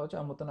అనుకుంటా వచ్చి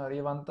అమ్ముతున్నారు.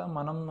 ఇవంతా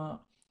మనం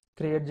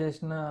క్రియేట్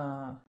చేసిన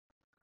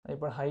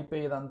ఇప్పుడు హైప్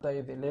ఇదంతా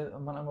ఇది లేదు.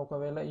 మనం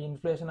ఒకవేళ ఈ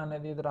ఇన్ఫ్లేషన్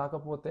అనేది ఇది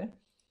రాకపోతే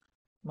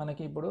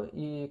మనకి ఇప్పుడు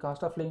ఈ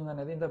కాస్ట్ ఆఫ్ లివింగ్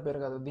అనేది ఇంత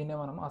పెరగదు. దీన్నే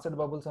మనం అసెట్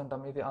బబుల్స్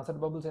అంటాం. ఇది అసెట్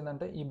బబుల్స్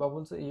ఏంటంటే ఈ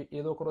బబుల్స్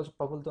ఏదో ఒక రోజు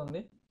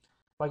పగులుతుంది.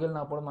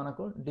 పగిలినప్పుడు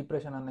మనకు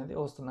డిప్రెషన్ అనేది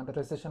వస్తుంది, అంటే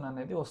రిసెషన్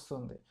అనేది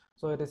వస్తుంది.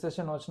 సో ఈ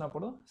రిసెషన్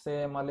వచ్చినప్పుడు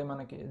మళ్ళీ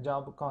మనకి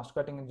cost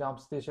cutting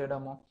jobs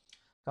తీసేయడము,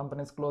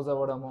 companies close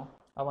అవ్వడము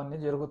అవన్నీ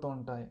జరుగుతూ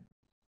ఉంటాయి.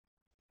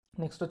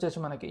 నెక్స్ట్ వచ్చేసి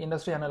మనకి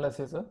ఇండస్ట్రీ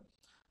అనాలిసిస్.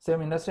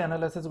 ఇండస్ట్రీ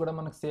అనాలిసిస్ కూడా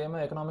మనకి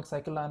ఎకనామిక్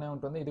సైకిల్ లానే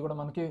ఉంటుంది. ఇది కూడా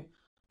మనకి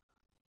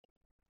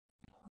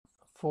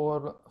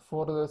ఫోర్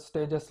ఫోర్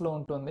స్టేజెస్లో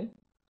ఉంటుంది.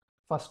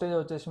 ఫస్ట్ స్టేజ్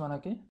వచ్చేసి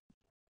మనకి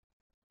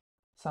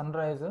సన్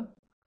రైజ్.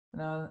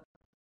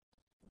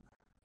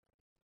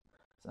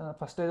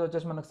 ఫస్ట్ స్టేజ్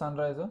వచ్చేసి మనకి సన్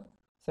రైజ్,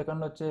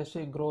 సెకండ్ వచ్చేసి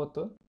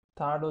గ్రోత్,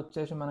 థర్డ్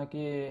వచ్చేసి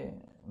మనకి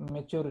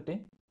మెచ్యూరిటీ,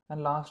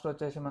 అండ్ లాస్ట్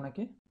వచ్చేసి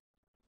మనకి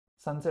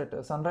సన్సెట్.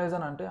 సన్ రైజ్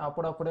అని అంటే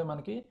అప్పుడప్పుడే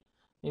మనకి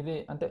ఇది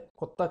అంటే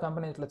కొత్త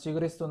కంపెనీ ఇట్లా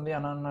చిగురిస్తుంది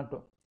అని అన్నట్టు.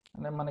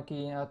 అంటే మనకి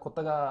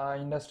కొత్తగా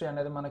ఇండస్ట్రీ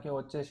అనేది మనకి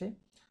వచ్చేసి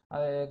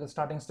అది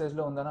స్టార్టింగ్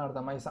స్టేజ్లో ఉందని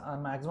అర్థం.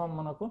 మ్యాక్సిమం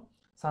మనకు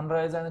సన్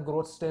రైజ్ అండ్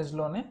గ్రోత్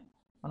స్టేజ్లోనే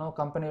మనం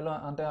కంపెనీలో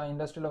అంటే ఆ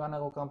ఇండస్ట్రీలో కానీ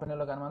ఒక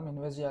కంపెనీలో కానీ మనం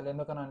ఇన్వెస్ట్ చేయాలి.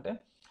 ఎందుకనంటే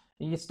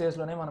ఈ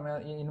స్టేజ్లోనే మనం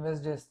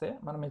ఇన్వెస్ట్ చేస్తే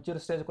మనం మెచ్యూర్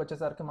స్టేజ్కి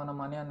వచ్చేసరికి మన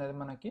మనీ అనేది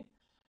మనకి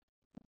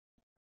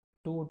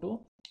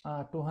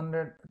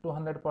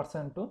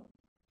 200%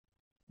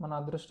 మన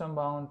అదృష్టం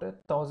బాగుంటే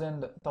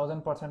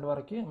 1000%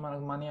 వరకు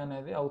మనకు మనీ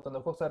అనేది అవుతుంది.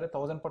 ఒక్కొక్కసారి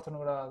 1000%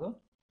 కూడా కాదు,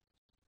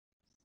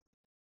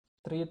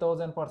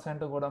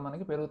 3000% కూడా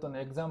మనకి పెరుగుతుంది.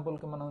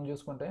 ఎగ్జాంపుల్కి మనం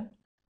చూసుకుంటే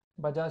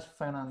బజాజ్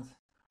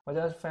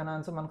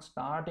ఫైనాన్స్ మనకు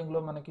స్టార్టింగ్లో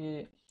మనకి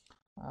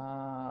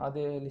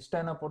అది లిస్ట్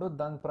అయినప్పుడు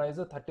దాని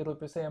ప్రైస్ 30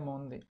 రూపీస్ ఏమో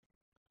ఉంది.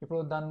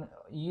 ఇప్పుడు దాని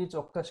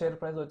ఒక్క షేర్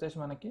ప్రైస్ వచ్చేసి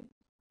మనకి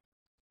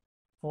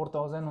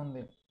 4000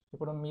 ఉంది.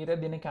 ఇప్పుడు మీరే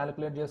దీన్ని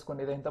క్యాలిక్యులేట్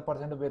చేసుకోండి, ఇది ఎంత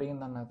పర్సెంట్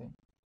పెరిగింది అన్నది.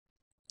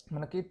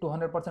 మనకి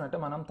 200% అంటే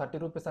మనం 30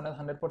 రూపీస్ అనేది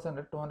 100%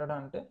 అంటే 200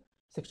 అంటే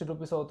 60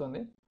 రూపీస్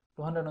అవుతుంది.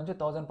 200 నుంచి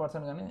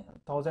 1000% కానీ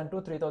 1000 to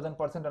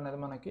 3000% అనేది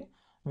మనకి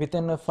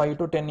వితిన్ 5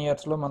 to 10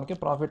 ఇయర్స్లో మనకి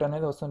ప్రాఫిట్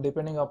అనేది వస్తుంది.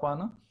 డిపెండింగ్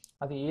అపాన్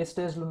అది ఏ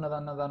స్టేజ్లో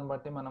ఉన్నదన్న దాన్ని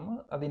బట్టి మనము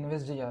అది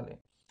ఇన్వెస్ట్ చేయాలి.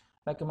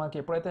 లైక్ మనకి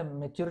ఎప్పుడైతే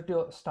మెచ్యూరిటీ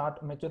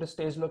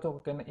స్టేజ్లోకి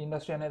ఒక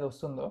ఇండస్ట్రీ అనేది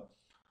వస్తుందో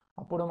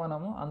అప్పుడు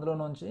మనము అందులో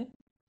నుంచి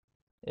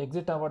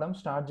ఎగ్జిట్ అవ్వడం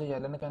స్టార్ట్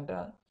చేయాలి. ఎందుకంటే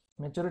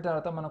మెచ్యూరిటీ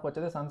తర్వాత మనకు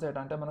వచ్చేది సన్సెట్,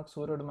 అంటే మనకు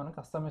సూర్యుడు మనకు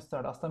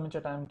అస్తమిస్తాడు. అస్తమించే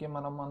టైంకి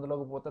మనం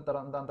అందులోకి పోతే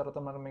దాని తర్వాత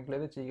మనకు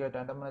మిగిలేది చీకటి,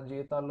 అంటే మన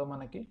జీవితాల్లో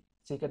మనకి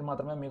చీకటి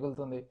మాత్రమే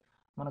మిగులుతుంది.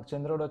 మనకు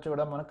చంద్రుడు వచ్చి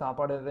కూడా మనకు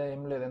కాపాడేదే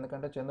ఏం లేదు.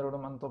 ఎందుకంటే చంద్రుడు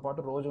మనతో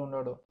పాటు రోజు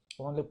ఉండడు,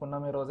 ఓన్లీ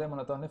పున్నమి రోజే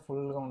మనతో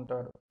ఫుల్గా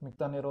ఉంటాడు.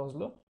 మిగతా అన్ని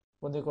రోజులు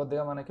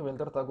కొద్దిగా మనకి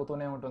వెళ్తారు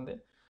తగ్గుతూనే ఉంటుంది.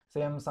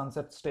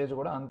 సన్సెట్ స్టేజ్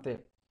కూడా అంతే,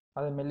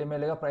 అది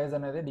మెల్లిమెల్లిగా ప్రైస్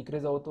అనేది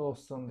డిక్రీజ్ అవుతూ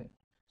వస్తుంది.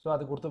 సో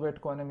అది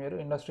గుర్తుపెట్టుకొని మీరు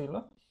ఇండస్ట్రీలో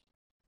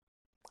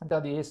అంటే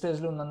అది ఏ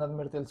స్టేజ్లో ఉందన్నది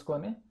మీరు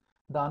తెలుసుకొని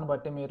దాన్ని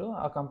బట్టి మీరు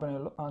ఆ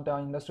కంపెనీలో అంటే ఆ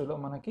ఇండస్ట్రీలో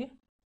మనకి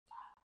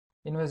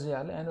ఇన్వెస్ట్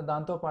చేయాలి. అండ్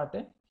దాంతోపాటే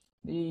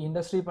ఈ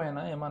ఇండస్ట్రీ పైన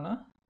ఏమన్నా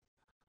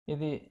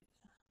ఇది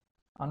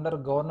అండర్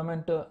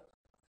గవర్నమెంట్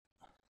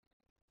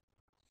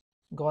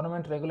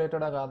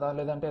రెగ్యులేటెడా కాదా,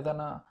 లేదంటే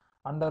ఏదైనా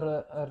అండర్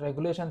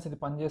రెగ్యులేషన్స్ ఇది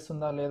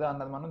పనిచేస్తుందా లేదా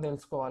అన్నది మనం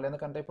తెలుసుకోవాలి.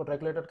 ఎందుకంటే ఇప్పుడు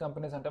రెగ్యులేటెడ్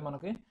కంపెనీస్ అంటే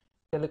మనకి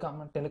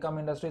టెలికామ్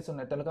ఇండస్ట్రీస్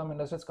ఉన్నాయి. టెలికామ్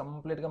ఇండస్ట్రీస్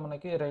కంప్లీట్గా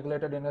మనకి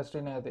రెగ్యులేటెడ్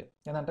ఇండస్ట్రీనే. అది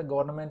ఏంటంటే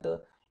గవర్నమెంట్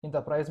ఇంత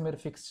ప్రైస్ మీరు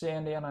ఫిక్స్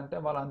చేయండి అని అంటే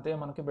వాళ్ళు అంతే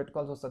మనకి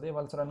పెట్టుకోవాల్సి వస్తుంది.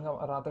 వాళ్ళు సడన్గా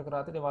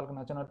రాత్రికి వాళ్ళకి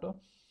నచ్చినట్టు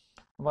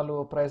వాళ్ళు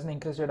ప్రైస్ని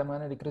ఇంక్రీజ్ చేయడం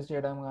కానీ డిక్రీజ్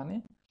చేయడం కానీ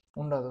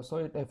ఉండదు. సో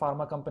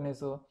ఫార్మా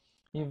కంపెనీస్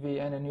ఇవి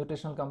అండ్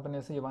న్యూట్రిషనల్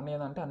కంపెనీస్ ఇవన్నీ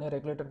ఏంటంటే అన్ని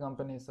రెగ్యులేటెడ్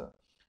కంపెనీస్.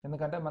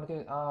 ఎందుకంటే మనకి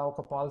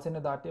ఒక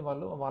పాలసీని దాటి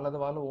వాళ్ళు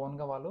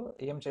ఓన్గా వాళ్ళు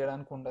ఏం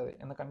చేయడానికి ఉండదు.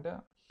 ఎందుకంటే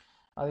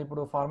అది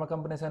ఇప్పుడు pharma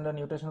companies and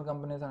nutritional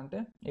companies అంటే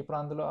ఇప్పుడు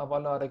అందులో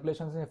వాళ్ళు ఆ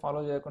రెగ్యులేషన్స్ని ఫాలో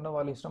చేయకుండా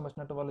వాళ్ళు ఇష్టం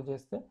వచ్చినట్టు వాళ్ళు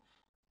చేస్తే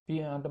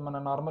అంటే మన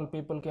నార్మల్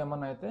పీపుల్కి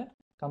ఏమన్నా అయితే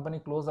కంపెనీ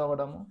క్లోజ్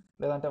అవ్వడము,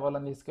 లేదంటే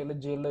వాళ్ళని తీసుకెళ్ళి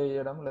జైల్లో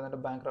వేయడం, లేదంటే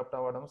బ్యాంక్రప్ట్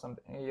అవ్వడం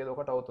సంథింగ్ ఏదో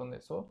ఒకటి అవుతుంది.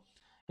 సో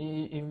ఈ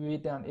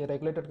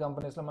రెగ్యులేటెడ్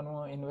కంపెనీస్లో మనం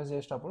ఇన్వెస్ట్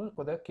చేసేటప్పుడు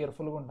కొద్దిగా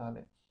కేర్ఫుల్గా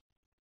ఉండాలి.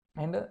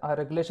 అండ్ ఆ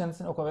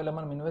రెగ్యులేషన్స్ని ఒకవేళ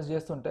మనం ఇన్వెస్ట్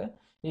చేస్తుంటే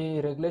ఈ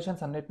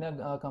రెగ్యులేషన్స్ అన్నిటినీ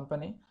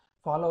కంపెనీ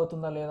ఫాలో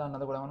అవుతుందా లేదా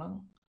అన్నది కూడా మనం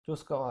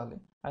చూసుకోవాలి.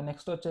 అండ్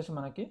నెక్స్ట్ వచ్చేసి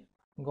మనకి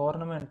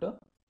గవర్నమెంట్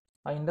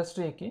ఆ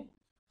ఇండస్ట్రీకి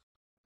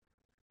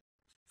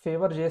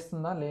ఫేవర్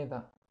చేస్తుందా లేదా.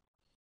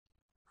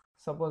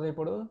 సపోజ్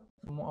ఇప్పుడు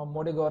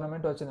మోడీ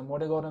గవర్నమెంట్ వచ్చిన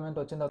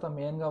తర్వాత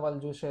మెయిన్గా వాళ్ళు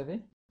చూసేది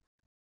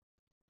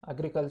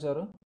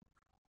agriculture,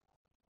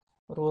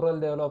 rural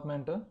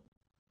development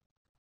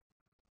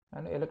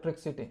and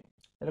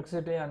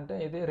electricity అంటే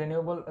ఇది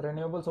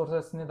రెన్యూబుల్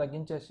సోర్సెస్ని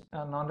తగ్గించేసి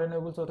నాన్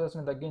రెన్యూబుల్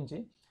సోర్సెస్ని తగ్గించి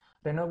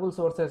రెన్యూబుల్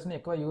సోర్సెస్ని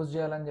ఎక్కువ యూజ్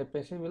చేయాలని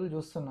చెప్పేసి వీళ్ళు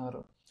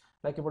చూస్తున్నారు.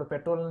 లైక్ ఇప్పుడు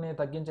పెట్రోల్ని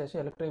తగ్గించేసి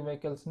ఎలక్ట్రిక్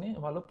వెహికల్స్ని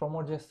వాళ్ళు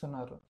ప్రమోట్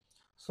చేస్తున్నారు.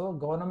 సో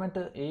గవర్నమెంట్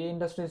ఏ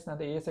ఇండస్ట్రీస్ని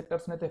అంటే ఏ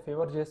సెక్టర్స్ని అయితే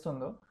ఫేవర్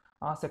చేస్తుందో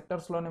ఆ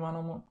సెక్టర్స్లోని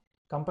మనము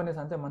కంపెనీస్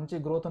అంటే మంచి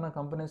గ్రోత్ ఉన్న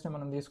కంపెనీస్ని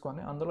మనం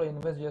తీసుకొని అందులో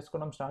ఇన్వెస్ట్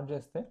చేసుకోవడం స్టార్ట్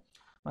చేస్తే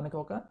మనకి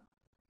ఒక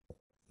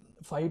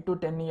 5 to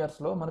 10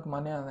 ఇయర్స్లో మనకు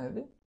మనీ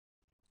అనేది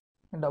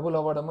డబుల్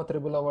అవ్వడము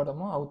త్రిబుల్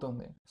అవ్వడము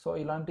అవుతుంది. సో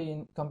ఇలాంటి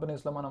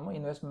కంపెనీస్లో మనము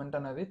ఇన్వెస్ట్మెంట్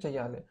అనేది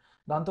చేయాలి.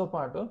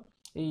 దాంతోపాటు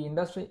ఈ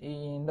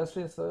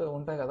ఇండస్ట్రీస్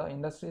ఉంటాయి కదా,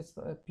 ఇండస్ట్రీస్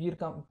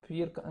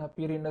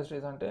పీర్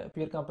ఇండస్ట్రీస్ అంటే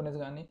పీర్ ఇండస్ట్రీస్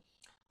కానీ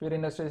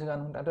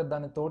ఉంటాయి, అంటే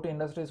దాని తోటి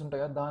ఇండస్ట్రీస్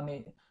ఉంటాయి కదా,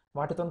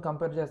 వాటితో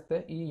కంపేర్ చేస్తే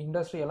ఈ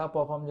ఇండస్ట్రీ ఎలా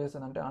పర్ఫామ్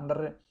చేస్తుంది అంటే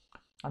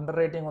అండర్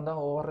రేటింగ్ ఉందా,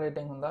 ఓవర్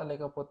రేటింగ్ ఉందా,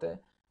 లేకపోతే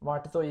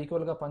వాటితో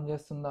ఈక్వల్గా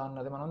పనిచేస్తుందా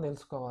అన్నది మనం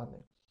తెలుసుకోవాలి.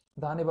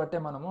 దాన్ని బట్టే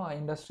మనము ఆ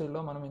ఇండస్ట్రీలో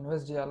మనం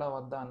ఇన్వెస్ట్ చేయాలా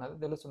వద్దా అన్నది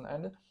తెలుస్తుంది.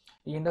 అండ్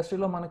ఈ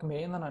ఇండస్ట్రీలో మనకి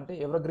మెయిన్ అని అంటే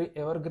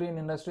ఎవర్ గ్రీన్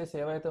ఇండస్ట్రీస్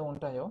ఏవైతే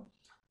ఉంటాయో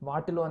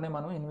వాటిలోనే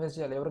మనం ఇన్వెస్ట్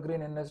చేయాలి. ఎవర్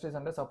గ్రీన్ ఇండస్ట్రీస్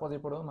అంటే సపోజ్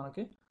ఇప్పుడు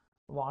మనకి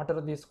వాటర్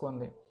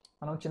తీసుకోండి.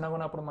 మనం చిన్నగా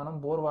ఉన్నప్పుడు మనం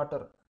బోర్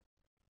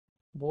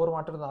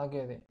వాటర్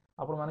తాగేది.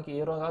 అప్పుడు మనకి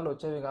ఏ రోగాలు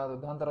వచ్చేవి కాదు.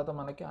 దాని తర్వాత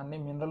మనకి అన్ని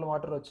మినరల్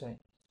వాటర్ వచ్చాయి.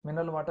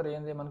 మినరల్ వాటర్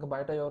ఏంది, మనకి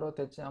బయట ఎవరో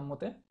తెచ్చి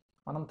అమ్మితే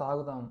మనం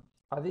తాగుతాం.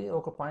 అది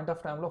ఒక పాయింట్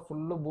ఆఫ్ టైంలో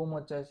ఫుల్ బూమ్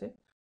వచ్చేసి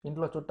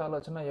ఇంట్లో చుట్టాలు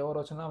వచ్చినా ఎవరు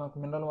వచ్చినా మనకు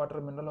మినరల్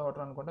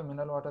వాటర్ అనుకుంటే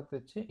మినరల్ వాటర్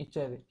తెచ్చి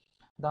ఇచ్చేది.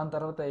 దాని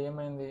తర్వాత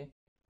ఏమైంది,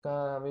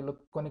 వీళ్ళు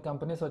కొన్ని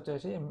కంపెనీస్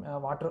వచ్చేసి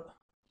వాటర్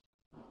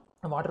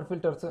వాటర్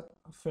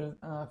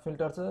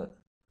ఫిల్టర్స్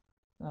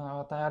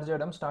తయారు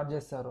చేయడం స్టార్ట్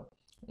చేస్తారు.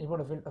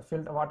 ఇప్పుడు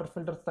వాటర్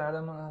ఫిల్టర్స్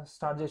తయారు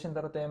స్టార్ట్ చేసిన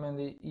తర్వాత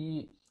ఏమైంది, ఈ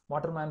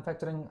వాటర్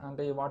మ్యానుఫ్యాక్చరింగ్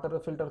అంటే ఈ వాటర్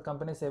ఫిల్టర్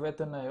కంపెనీస్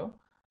ఏవైతే ఉన్నాయో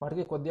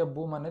వాటికి కొద్దిగా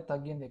బూమ్ అనేది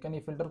తగ్గింది. కానీ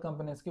ఈ ఫిల్టర్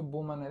కంపెనీస్కి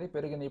బూమ్ అనేది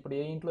పెరిగింది. ఇప్పుడు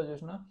ఏ ఇంట్లో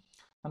చూసినా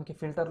మనకి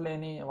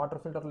వాటర్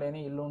ఫిల్టర్ లేని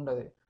ఇల్లు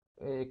ఉండదు.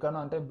 ఎక్కడ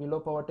అంటే బిలో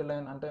పవర్టీ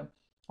లైన్ అంటే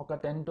ఒక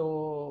 10 to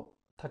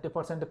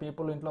 30%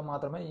 పీపుల్ ఇంట్లో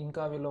మాత్రమే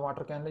ఇంకా వీళ్ళు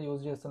వాటర్ క్యాన్లు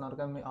యూజ్ చేస్తున్నారు.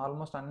 కానీ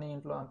ఆల్మోస్ట్ అన్ని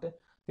ఇంట్లో అంటే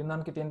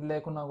తినడానికి తిండి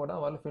లేకున్నా కూడా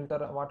వాళ్ళు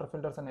వాటర్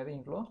ఫిల్టర్స్ అనేది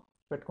ఇంట్లో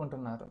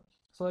పెట్టుకుంటున్నారు.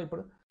 సో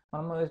ఇప్పుడు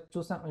మనం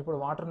చూసాం, ఇప్పుడు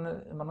వాటర్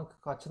మనకు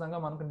ఖచ్చితంగా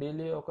మనకు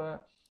డైలీ ఒక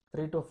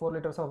 3 to 4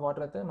 లీటర్స్ ఆఫ్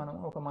వాటర్ అయితే మనం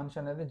ఒక మనిషి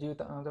అనేది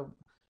అంటే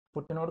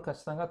పుట్టినోడు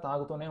ఖచ్చితంగా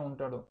తాగుతూనే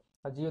ఉంటాడు.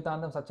 ఆ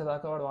జీవితాంతం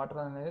సచ్చేదాకా వాడు వాటర్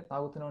అనేది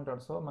తాగుతూనే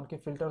ఉంటాడు. సో మనకి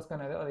ఫిల్టర్స్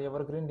అనేది అది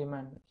ఎవర్ గ్రీన్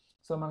డిమాండ్.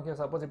 సో మనకి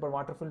సపోజ్ ఇప్పుడు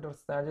వాటర్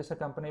ఫిల్టర్స్ తయారు చేసే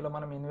కంపెనీలో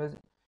మనం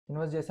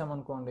ఇన్వెస్ట్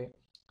చేసామనుకోండి,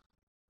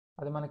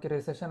 అది మనకి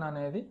రిసెషన్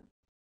అనేది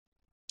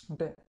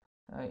అంటే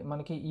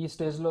మనకి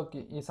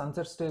ఈ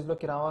సన్సెట్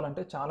స్టేజ్లోకి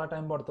రావాలంటే చాలా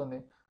టైం పడుతుంది.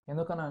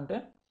 ఎందుకనంటే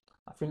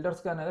ఆ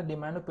ఫిల్టర్స్కి అనేది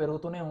డిమాండ్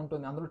పెరుగుతూనే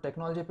ఉంటుంది. అందులో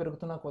టెక్నాలజీ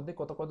పెరుగుతున్న కొద్దీ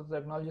కొత్త కొత్త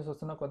టెక్నాలజీస్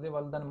వస్తున్న కొద్దీ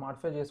వాళ్ళు దాన్ని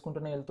మాడిఫై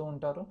చేసుకుంటూనే వెళ్తూ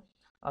ఉంటారు.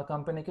 ఆ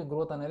కంపెనీకి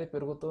గ్రోత్ అనేది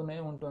పెరుగుతూనే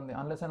ఉంటుంది.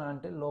 అన్లెస్ అని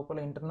అంటే లోపల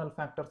ఇంటర్నల్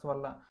ఫ్యాక్టర్స్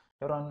వల్ల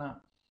ఎవరన్నా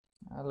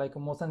లైక్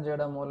మోసం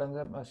చేయడము,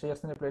 లేదా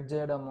షేర్స్ని ప్లెడ్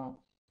చేయడము,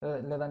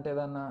 లేదంటే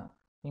ఏదన్నా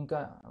ఇంకా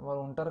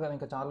వాళ్ళు ఉంటారు కదా,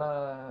 ఇంకా చాలా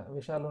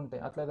విషయాలు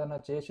ఉంటాయి. అట్లా ఏదైనా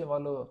చేసి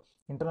వాళ్ళు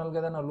ఇంటర్నల్గా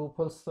ఏదైనా లూప్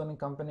హోల్స్తో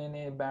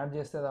కంపెనీని బ్యాడ్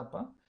చేస్తే తప్ప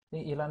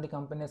ఇలాంటి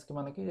కంపెనీస్కి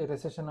మనకి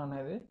రిసెషన్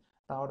అనేది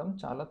రావడం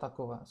చాలా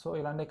తక్కువ. సో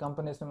ఇలాంటి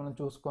కంపెనీస్ని మనం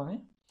చూసుకొని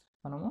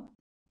మనము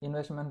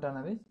ఇన్వెస్ట్మెంట్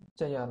అనేది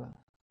చేయాలి.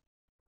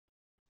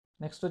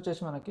 నెక్స్ట్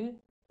వచ్చేసి మనకి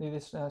ఇది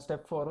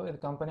స్టెప్ 4, ఇది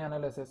కంపెనీ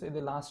అనాలిసిస్. ఇది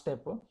లాస్ట్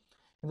స్టెప్.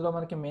 ఇందులో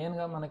మనకి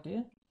మెయిన్గా మనకి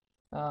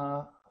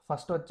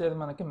ఫస్ట్ వచ్చేది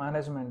మనకి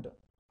మేనేజ్మెంట్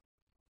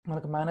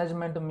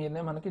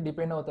మీదనే మనకి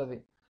డిపెండ్ అవుతుంది.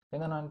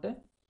 ఏంటంటే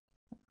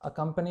ఆ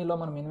కంపెనీలో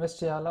మనం ఇన్వెస్ట్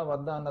చేయాలా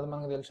వద్దా అన్నది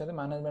మనకు తెలిసేది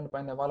మేనేజ్మెంట్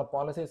పైన. వాళ్ళ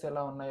పాలసీస్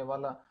ఎలా ఉన్నాయి,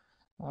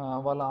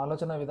 వాళ్ళ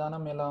ఆలోచన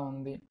విధానం ఎలా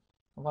ఉంది,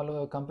 వాళ్ళు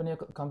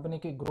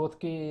కంపెనీకి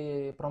గ్రోత్కి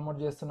ప్రమోట్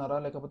చేస్తున్నారా,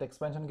 లేకపోతే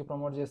ఎక్స్పాన్షన్కి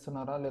ప్రమోట్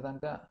చేస్తున్నారా,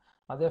 లేదంటే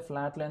అదే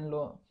ఫ్లాట్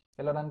లైన్లో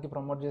వెళ్ళడానికి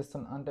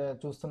అంటే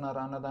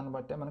చూస్తున్నారా అన్న దాన్ని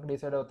బట్టే మనకి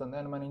డిసైడ్ అవుతుంది.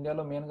 అండ్ మన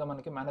ఇండియాలో మెయిన్గా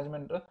మనకి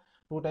మేనేజ్మెంట్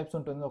 2 టైప్స్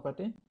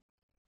ఉంటుంది.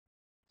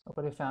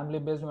 ఒకటి ఫ్యామిలీ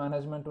బేస్డ్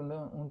మేనేజ్మెంట్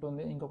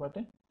ఉంటుంది,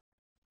 ఇంకొకటి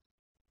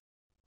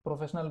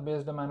ప్రొఫెషనల్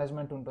బేస్డ్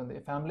మేనేజ్మెంట్ ఉంటుంది.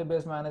 ఫ్యామిలీ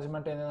బేస్డ్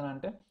మేనేజ్మెంట్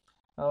ఏంటంటే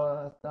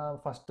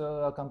ఫస్ట్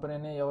ఆ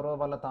కంపెనీని ఎవరో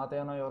వాళ్ళ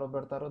తాతయ్యనో ఎవరో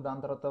పెడతారు.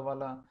 దాని తర్వాత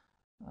వాళ్ళ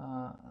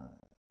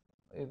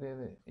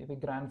ఇది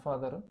గ్రాండ్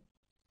ఫాదర్,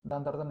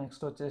 దాని తర్వాత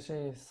నెక్స్ట్ వచ్చేసి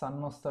సన్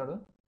వస్తాడు,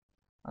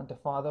 అంటే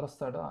ఫాదర్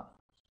వస్తాడు.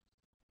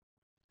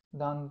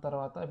 దాని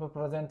తర్వాత ఇప్పుడు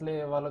ప్రజెంట్లీ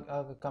వాళ్ళ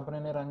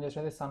కంపెనీని రన్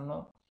చేసేది సన్ను,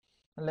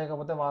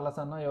 లేకపోతే వాళ్ళ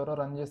సన్ను ఎవరో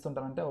రన్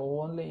చేస్తుంటారు. అంటే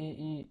ఓన్లీ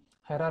ఈ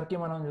హైరార్కీ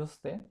మనం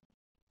చూస్తే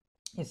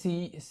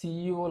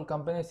ఈ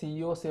కంపెనీ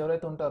సిఇఓస్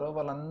ఎవరైతే ఉంటారో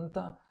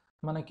వాళ్ళంతా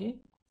మనకి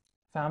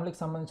ఫ్యామిలీకి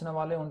సంబంధించిన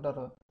వాళ్ళే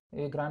ఉంటారు.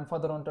 ఈ గ్రాండ్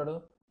ఫాదర్ ఉంటాడు,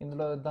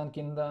 ఇందులో దాని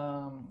కింద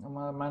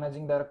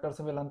మేనేజింగ్ డైరెక్టర్స్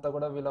వీళ్ళంతా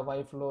కూడా వీళ్ళ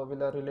వైఫ్లో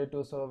వీళ్ళ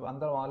రిలేటివ్స్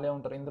అందరూ వాళ్ళే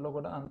ఉంటారు. ఇందులో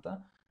కూడా అంతా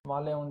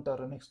వాళ్ళే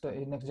ఉంటారు. నెక్స్ట్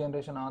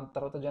జనరేషన్ ఆ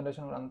తర్వాత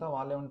జనరేషన్ కూడా అంతా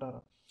వాళ్ళే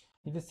ఉంటారు.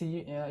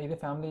 ఇది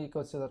ఫ్యామిలీకి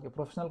వచ్చేసరికి.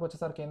 ప్రొఫెషనల్కి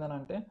వచ్చేసరికి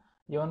ఏంటంటే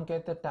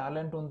ఎవరికైతే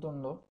టాలెంట్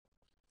ఉంటుందో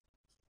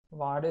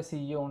వాడే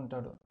సీఈఓ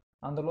ఉంటాడు.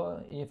 అందులో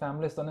ఈ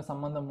ఫ్యామిలీస్తోనే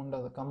సంబంధం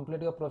ఉండదు.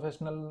 కంప్లీట్గా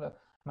ప్రొఫెషనల్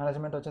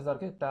మేనేజ్మెంట్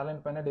వచ్చేసరికి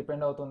టాలెంట్ పైన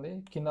డిపెండ్ అవుతుంది.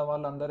 కింద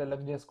వాళ్ళు అందరూ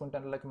ఎలక్ట్ చేసుకుంటే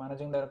లైక్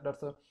మేనేజింగ్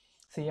డైరెక్టర్స్,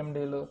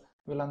 సిఎండీలు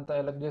వీళ్ళంతా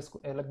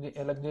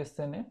ఎలక్ట్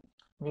చేస్తేనే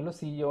వీళ్ళు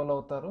సీఈఓలు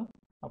అవుతారు.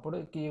 అప్పుడు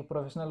ఈ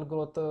ప్రొఫెషనల్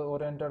గ్రోత్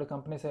ఓరియంటెడ్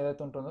కంపెనీస్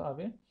ఏదైతే ఉంటుందో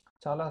అవి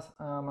చాలా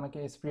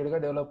మనకి స్పీడ్గా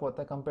డెవలప్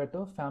అవుతాయి compare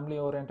to family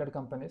oriented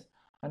companies.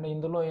 And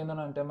ఇందులో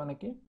ఏంటంటే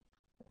మనకి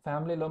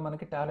ఫ్యామిలీలో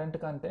మనకి టాలెంట్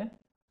కంటే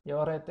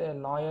ఎవరైతే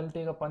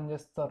లాయల్టీగా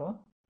పనిచేస్తారో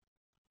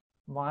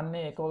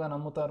వాన్నే ఎక్కువగా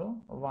నమ్ముతారు,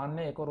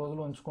 వాన్నే ఎక్కువ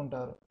రోజులు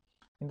ఉంచుకుంటారు.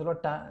 ఇందులో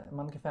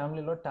మనకి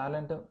ఫ్యామిలీలో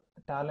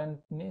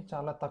టాలెంట్ని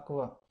చాలా తక్కువ.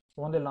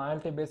 ఓన్లీ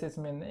లాయల్టీ బేసిస్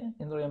మీదనే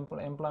ఇందులో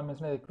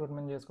ఎంప్లాయ్మెంట్స్ని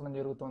రిక్రూట్మెంట్ చేసుకోవడం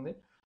జరుగుతుంది.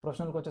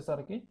 ప్రొఫెషనల్కి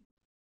వచ్చేసరికి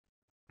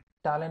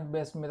టాలెంట్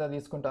బేస్ మీద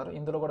తీసుకుంటారు.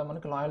 ఇందులో కూడా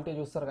మనకి లాయల్టీ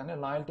చూస్తారు, కానీ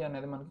లాయల్టీ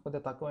అనేది మనకి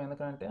కొద్దిగా తక్కువ.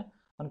 ఎందుకంటే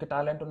మనకి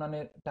టాలెంట్ ఉన్న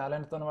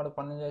టాలెంట్తో వాడు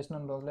పని చేసిన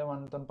రోజులే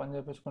వాడితో పని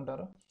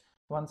చేయించుకుంటారు.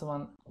 వన్స్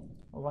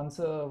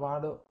వన్స్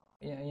వాడు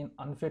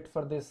అన్ఫిట్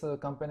ఫర్ దిస్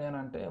కంపెనీ అని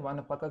అంటే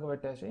వాడిని పక్కకు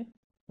పెట్టేసి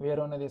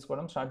వేరేనే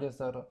తీసుకోవడం స్టార్ట్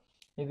చేస్తారు.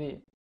 ఇది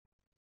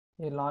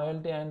ఈ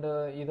లాయల్టీ అండ్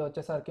ఇది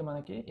వచ్చేసరికి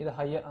మనకి ఇది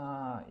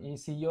ఈ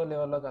సిఇఓ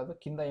లెవెల్లో కాదు,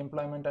 కింద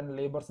ఎంప్లాయ్మెంట్ అండ్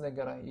లేబర్స్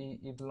దగ్గర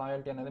ఇది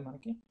లాయల్టీ అనేది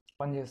మనకి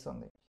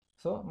పనిచేస్తుంది.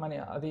 సో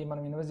అది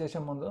మనం ఇన్వెస్ట్ చేసే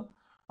ముందు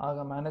ఆ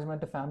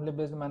మేనేజ్మెంట్ ఫ్యామిలీ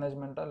బేస్డ్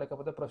మేనేజ్మెంటా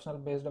లేకపోతే ప్రొఫెషనల్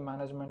బేస్డ్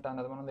మేనేజ్మెంట్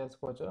అనేది మనం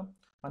తెలుసుకోవచ్చు.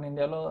 మన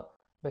ఇండియాలో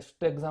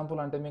బెస్ట్ ఎగ్జాంపుల్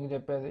అంటే మీకు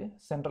చెప్పేది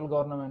సెంట్రల్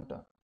గవర్నమెంట్.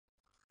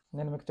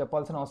 నేను మీకు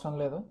చెప్పాల్సిన అవసరం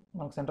లేదు,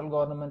 మనకు సెంట్రల్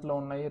గవర్నమెంట్లో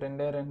ఉన్నాయి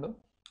రెండు.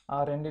 ఆ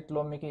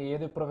రెండిట్లో మీకు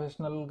ఏది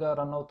ప్రొఫెషనల్గా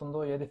రన్ అవుతుందో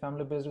ఏది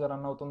ఫ్యామిలీ బేస్డ్గా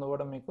రన్ అవుతుందో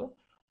కూడా మీకు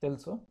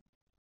తెలుసు.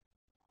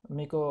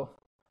 మీకు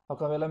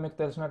ఒకవేళ మీకు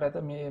తెలిసినట్టయితే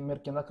మీరు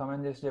కింద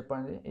కమెంట్ చేసి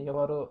చెప్పండి,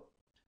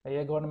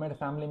 ఏ గవర్నమెంట్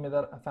ఫ్యామిలీ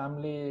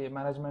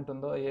మేనేజ్మెంట్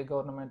ఉందో, ఏ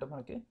గవర్నమెంట్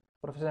మనకి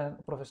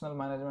ప్రొఫెషనల్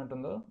మేనేజ్మెంట్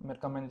ఉందో మీరు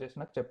కమెంట్ చేసి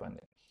నాకు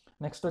చెప్పండి.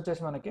 నెక్స్ట్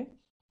వచ్చేసి మనకి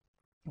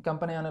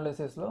కంపెనీ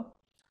అనాలిసిస్లో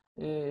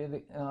ఇది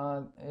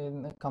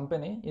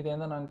కంపెనీ ఇది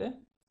ఏంటంటే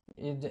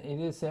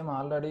ఇది సేమ్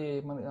ఆల్రెడీ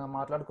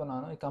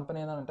మాట్లాడుకున్నాను. ఈ కంపెనీ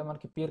ఏంటంటే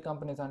మనకి పీర్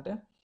కంపెనీస్ అంటే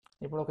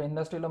ఇప్పుడు ఒక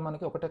ఇండస్ట్రీలో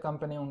మనకి ఒకటే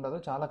కంపెనీ ఉండదు,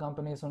 చాలా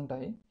కంపెనీస్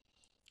ఉంటాయి.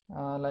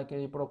 లైక్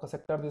ఇప్పుడు ఒక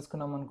సెక్టర్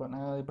తీసుకున్నాం అనుకోండి,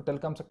 ఇప్పుడు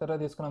టెలికామ్ సెక్టరే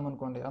తీసుకున్నాం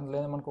అనుకోండి,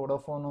 అందులో మనకు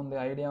వోడాఫోన్ ఉంది,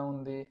 ఐడియా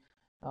ఉంది,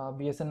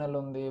 బిఎస్ఎన్ఎల్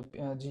ఉంది,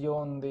 జియో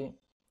ఉంది,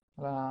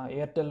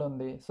 ఎయిర్టెల్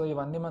ఉంది. సో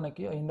ఇవన్నీ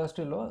మనకి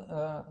ఇండస్ట్రీలో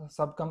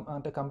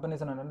అంటే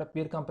కంపెనీస్ అంటే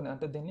పీర్ కంపెనీ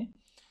అంటే దీన్ని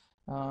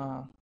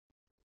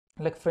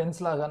లైక్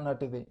ఫ్రెండ్స్ లాగా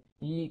అన్నట్టు.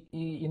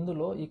 ఇది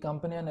ఇందులో ఈ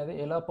కంపెనీ అనేది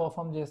ఎలా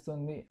పర్ఫామ్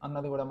చేస్తుంది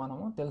అన్నది కూడా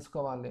మనము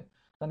తెలుసుకోవాలి.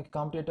 దానికి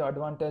కాంపిటేటివ్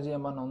అడ్వాంటేజ్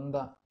ఏమైనా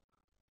ఉందా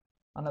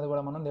అన్నది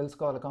కూడా మనం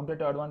తెలుసుకోవాలి.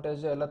 కాంపిటేటివ్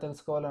అడ్వాంటేజ్ ఎలా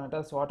తెలుసుకోవాలి అంటే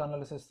స్వాట్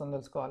అనాలిసిస్తో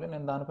తెలుసుకోవాలి.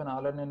 నేను దానిపైన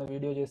ఆల్రెడీ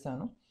వీడియో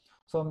చేశాను.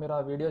 సో మీరు ఆ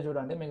వీడియో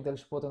చూడండి, మీకు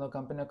తెలిసిపోతుంది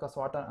కంపెనీ యొక్క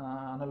స్వాట్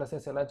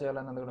అనాలిసిస్ ఎలా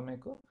చేయాలన్నది కూడా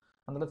మీకు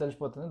అందులో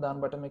తెలిసిపోతుంది.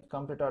 దాన్ని బట్టి మీకు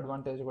కాంపిటేటివ్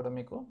అడ్వాంటేజ్ కూడా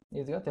మీకు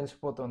ఈజీగా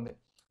తెలిసిపోతుంది.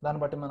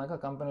 దాన్ని బట్టి మనకు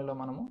ఆ కంపెనీలో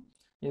మనము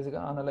ఈజీగా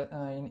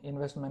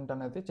ఇన్వెస్ట్మెంట్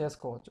అనేది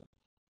చేసుకోవచ్చు.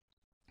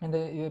 అంటే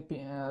ఇది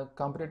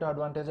కాంపిటేటివ్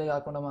అడ్వాంటేజే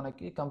కాకుండా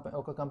మనకి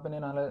ఒక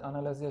కంపెనీని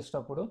అనలైజ్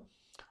చేసేటప్పుడు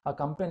ఆ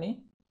కంపెనీ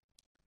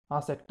ఆ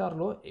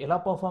సెక్టార్లో ఎలా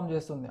పర్ఫామ్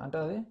చేస్తుంది అంటే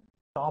అది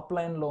టాప్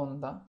లైన్లో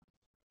ఉందా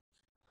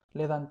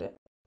లేదంటే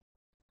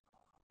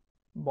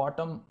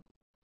బాటమ్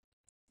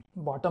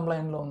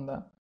లైన్లో ఉందా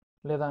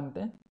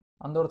లేదంటే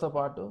అందరితో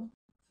పాటు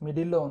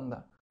మిడిల్లో ఉందా.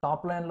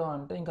 టాప్ లైన్లో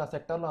అంటే ఇంకా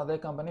సెక్టార్లో అదే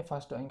కంపెనీ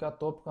ఫస్ట్, ఇంకా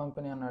తోప్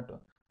కంపెనీ అన్నట్టు.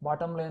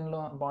 బాటమ్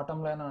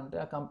లైన్ అంటే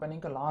ఆ కంపెనీ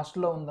ఇంకా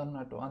లాస్ట్లో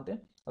ఉందన్నట్టు, అంటే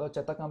అదో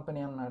చెత్త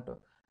కంపెనీ అన్నట్టు.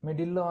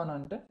 మిడిల్లో అని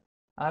అంటే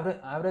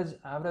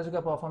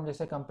యావరేజ్గా పర్ఫామ్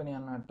చేసే కంపెనీ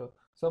అన్నట్టు.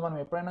 సో మనం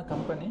ఎప్పుడైనా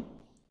కంపెనీ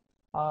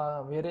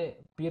వేరే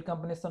పీర్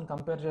కంపెనీస్తో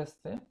కంపేర్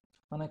చేస్తే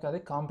మనకి అది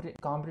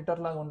కాంపిటీటర్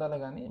లాగా ఉండాలి,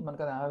 కానీ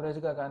మనకి అది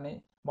యావరేజ్గా కానీ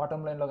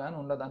బాటమ్ లైన్లో కానీ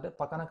ఉండదు. అంటే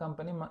పక్కన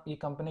కంపెనీ ఈ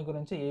కంపెనీ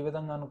గురించి ఏ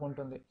విధంగా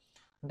అనుకుంటుంది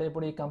అంటే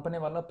ఇప్పుడు ఈ కంపెనీ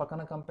వల్ల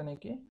పక్కన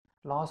కంపెనీకి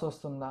లాస్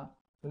వస్తుందా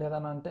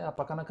లేదనంటే ఆ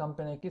పక్కన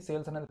కంపెనీకి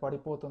సేల్స్ అనేది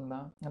పడిపోతుందా.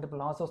 అంటే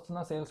ఇప్పుడు లాస్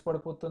వస్తుందా సేల్స్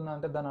పడిపోతుందా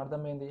అంటే దాని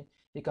అర్థం ఏంది,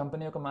 ఈ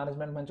కంపెనీ యొక్క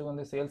మేనేజ్మెంట్ మంచిగా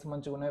ఉంది, సేల్స్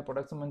మంచిగా ఉన్నాయి,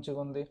 ప్రొడక్ట్స్ మంచిగా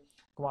ఉంది,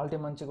 క్వాలిటీ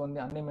మంచిగా ఉంది,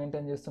 అన్నీ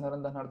మెయింటైన్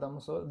చేస్తున్నారని దాని అర్థం.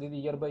 సో ఇది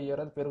ఇయర్ బై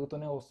ఇయర్ అది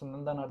పెరుగుతూనే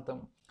వస్తుందని దాని అర్థం.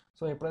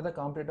 సో ఎప్పుడైతే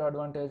కాంపిటేటివ్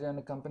అడ్వాంటేజ్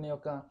అండ్ కంపెనీ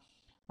యొక్క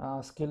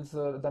స్కిల్స్,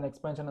 దాని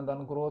ఎక్స్పెన్షన్,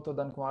 దాని గ్రోత్,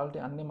 దాని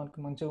క్వాలిటీ అన్నీ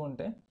మనకి మంచిగా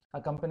ఉంటే ఆ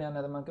కంపెనీ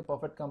అనేది మనకి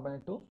పర్ఫెక్ట్ కంపెనీ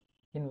టు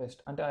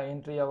ఇన్వెస్ట్ అంటే ఆ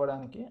ఎంట్రీ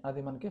అవ్వడానికి అది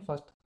మనకి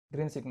ఫస్ట్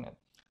గ్రీన్ సిగ్నల్.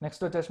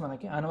 నెక్స్ట్ వచ్చేసి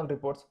మనకి యాన్యువల్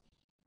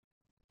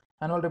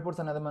రిపోర్ట్స్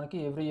అనేది మనకి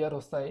ఎవ్రీ ఇయర్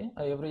వస్తాయి.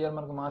 ఎవ్రీ ఇయర్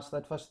మనకి March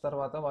 31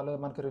 తర్వాత వాళ్ళు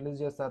మనకి రిలీజ్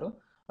చేస్తారు.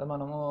 అది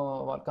మనము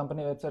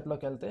కంపెనీ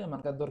వెబ్సైట్లోకి వెళ్తే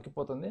మనకి అది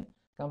దొరికిపోతుంది.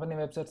 కంపెనీ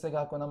వెబ్సైట్సే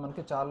కాకుండా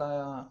మనకి చాలా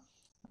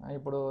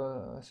ఇప్పుడు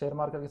షేర్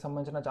మార్కెట్కి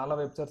సంబంధించిన చాలా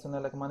వెబ్సైట్స్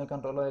ఉన్నాయి, like money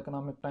control,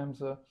 economic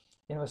times,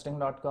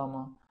 investing.com,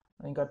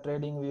 ఇంకా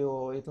ట్రేడింగ్ వ్యూ,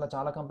 ఇట్లా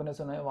చాలా కంపెనీస్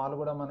ఉన్నాయి. వాళ్ళు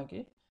కూడా మనకి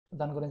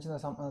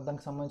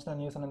దానికి సంబంధించిన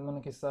న్యూస్ అనేది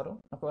మనకి ఇస్తారు.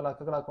 ఒకవేళ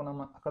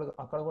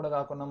అక్కడ కూడా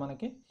కాకుండా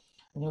మనకి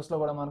న్యూస్లో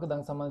కూడా మనకు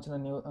దానికి సంబంధించిన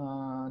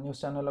న్యూస్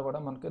ఛానల్లో కూడా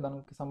మనకి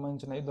దానికి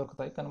సంబంధించినవి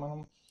దొరుకుతాయి. కానీ మనం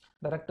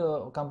డైరెక్ట్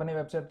కంపెనీ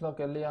వెబ్సైట్లోకి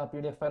వెళ్ళి ఆ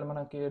పీడిఎఫ్ ఫైల్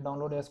మనకి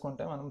డౌన్లోడ్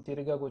చేసుకుంటే మనం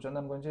తిరిగా కూర్చొని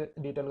దాని గురించి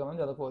డీటెయిల్గా మనం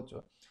చదువుకోవచ్చు.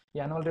 ఈ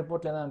యాన్యువల్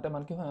రిపోర్ట్ లేదంటే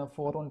మనకి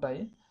 4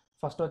 ఉంటాయి.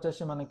 ఫస్ట్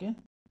వచ్చేసి మనకి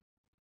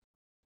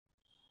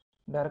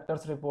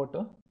డైరెక్టర్స్ రిపోర్టు,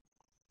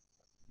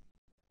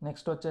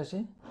 నెక్స్ట్ వచ్చేసి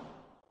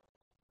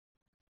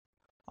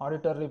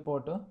ఆడిటర్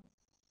రిపోర్టు,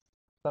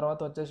 తర్వాత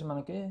వచ్చేసి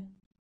మనకి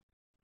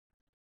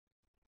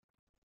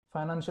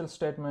ఫైనాన్షియల్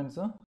స్టేట్మెంట్స్,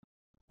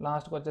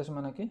 లాస్ట్కి వచ్చేసి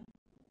మనకి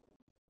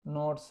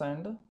నోట్స్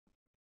అండ్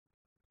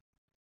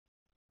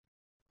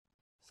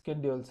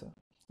స్కెడ్యూల్స్.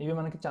 ఇవి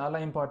మనకి చాలా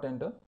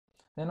ఇంపార్టెంట్.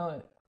 నేను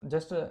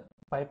జస్ట్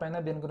పైన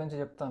దీని గురించి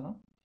చెప్తాను,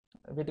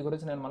 వీటి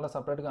గురించి నేను మళ్ళీ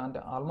సపరేట్గా అంటే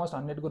ఆల్మోస్ట్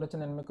అన్నిటి గురించి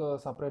నేను మీకు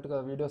సపరేట్గా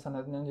వీడియోస్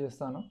అనేది నేను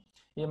చేస్తాను.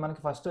 ఇవి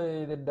మనకి ఫస్ట్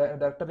ఇది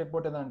డైరెక్టర్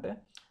రిపోర్ట్ ఏదంటే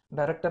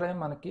డైరెక్టరే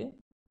మనకి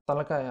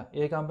తలకాయ.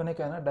 ఏ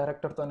కంపెనీకైనా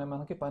డైరెక్టర్తోనే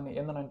మనకి పని.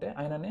 ఏంటంటే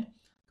ఆయనని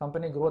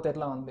కంపెనీ గ్రోత్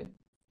ఎట్లా ఉంది,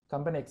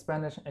 కంపెనీ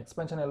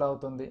ఎక్స్పాన్షన్ ఎలా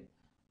అవుతుంది,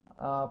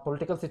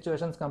 పొలిటికల్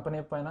సిచ్యువేషన్స్ కంపెనీ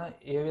పైన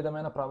ఏ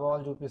విధమైన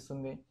ప్రభావాలు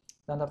చూపిస్తుంది,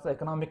 దాని తర్వాత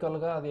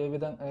ఎకనామికల్గా అది ఏ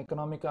విధంగా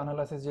ఎకనామిక్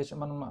అనాలిసిస్ చేసి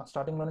మనం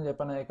స్టార్టింగ్లోనే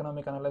చెప్పాను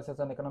economic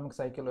analysis and economic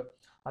cycle,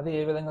 అది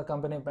ఏ విధంగా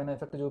కంపెనీ పైన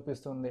ఎఫెక్ట్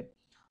చూపిస్తుంది.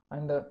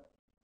 అండ్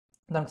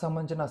దానికి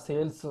సంబంధించిన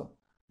సేల్స్,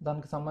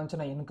 దానికి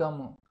సంబంధించిన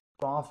ఇన్కమ్,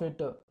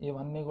 ప్రాఫిట్,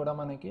 ఇవన్నీ కూడా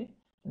మనకి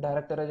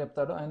డైరెక్టరే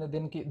చెప్తాడు. అండ్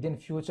దీని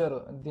ఫ్యూచర్,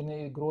 దీని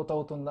గ్రోత్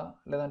అవుతుందా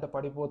లేదంటే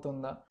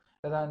పడిపోతుందా,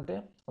 లేదా అంటే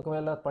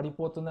ఒకవేళ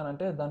పడిపోతుంది అని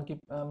అంటే దానికి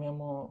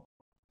మేము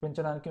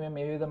పెంచడానికి మేము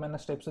ఏ విధమైన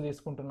స్టెప్స్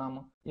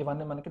తీసుకుంటున్నాము,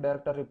 ఇవన్నీ మనకి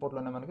డైరెక్టర్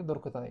రిపోర్ట్లోనే మనకి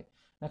దొరుకుతాయి.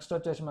 నెక్స్ట్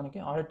వచ్చేసి మనకి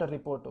ఆడిటర్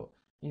రిపోర్టు.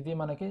 ఇది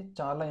మనకి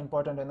చాలా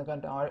ఇంపార్టెంట్,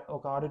 ఎందుకంటే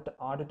ఒక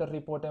ఆడిటర్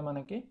రిపోర్టే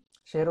మనకి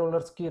షేర్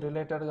హోల్డర్స్కి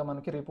రిలేటెడ్గా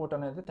మనకి రిపోర్ట్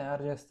అనేది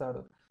తయారు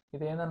చేస్తాడు.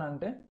 ఇది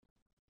ఏంటంటే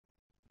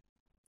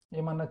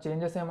ఏమన్నా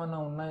చేంజెస్ ఏమన్నా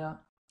ఉన్నాయా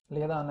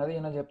లేదా అన్నది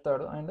ఈయన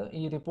చెప్తాడు. అండ్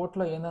ఈ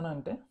రిపోర్ట్లో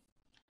ఏంటంటే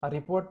ఆ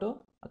రిపోర్టు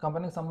ఆ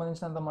కంపెనీకి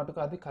సంబంధించినంత మటుకు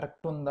అది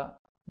కరెక్ట్ ఉందా,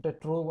 అంటే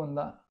ట్రూగా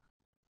ఉందా,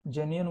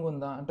 జెన్యున్గా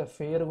ఉందా, అంటే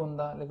ఫెయిర్గా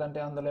ఉందా, లేదంటే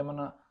అందులో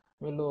ఏమన్నా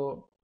వీళ్ళు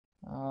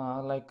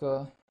లైక్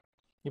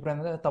ఇప్పుడు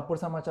ఏంటంటే తప్పుడు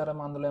సమాచారం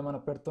అందులో ఏమైనా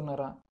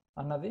పెడుతున్నారా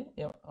అన్నది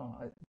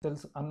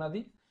తెలుసు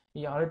అన్నది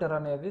ఈ ఆడిటర్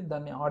అనేది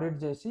దాన్ని ఆడిట్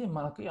చేసి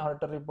మనకి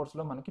ఆడిటర్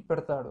రిపోర్ట్స్లో మనకి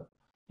పెడతాడు.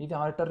 ఇది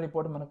ఆడిటర్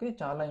రిపోర్ట్ మనకి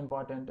చాలా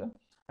ఇంపార్టెంట్.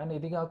 అండ్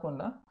ఇది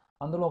కాకుండా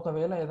అందులో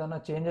ఒకవేళ ఏదైనా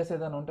చేంజెస్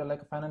ఏదైనా ఉంటే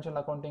లైక్ ఫైనాన్షియల్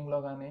అకౌంటింగ్లో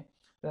కానీ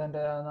లేదంటే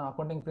ఏదైనా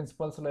అకౌంటింగ్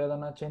ప్రిన్సిపల్స్లో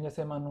ఏదైనా చేంజెస్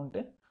ఏమైనా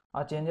ఉంటే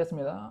ఆ చేంజెస్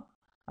మీద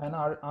ఆయన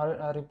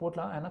ఆ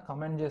రిపోర్ట్లో ఆయన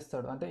కమెంట్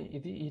చేస్తాడు. అంటే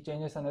ఈ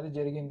చేంజెస్ అనేది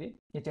జరిగింది,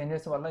 ఈ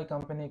చేంజెస్ వల్ల ఈ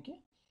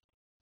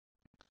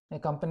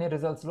కంపెనీ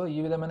రిజల్ట్స్లో ఈ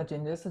విధమైన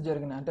చేంజెస్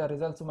జరిగినాయి. అంటే ఆ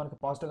రిజల్ట్స్ మనకి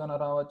పాజిటివ్ అయినా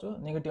రావచ్చు,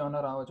 నెగిటివ్ అయినా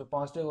రావచ్చు.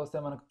 పాజిటివ్ వస్తే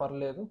మనకి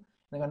పర్లేదు,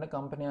 ఎందుకంటే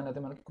కంపెనీ అనేది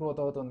మనకి గ్రోత్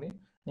అవుతుంది.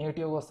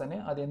 నెగిటివ్ వస్తేనే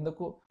అది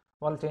ఎందుకు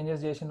వాళ్ళు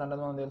చేంజెస్ చేసిండు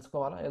అన్నది మనం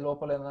తెలుసుకోవాలా,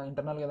 లోపల ఏదైనా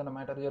ఇంటర్నల్గా ఏదైనా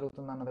మ్యాటర్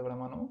జరుగుతుంది అన్నది కూడా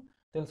మనం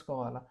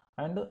తెలుసుకోవాలా.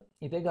 అండ్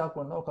ఇదే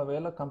కాకుండా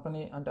ఒకవేళ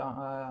కంపెనీ అంటే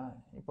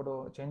ఇప్పుడు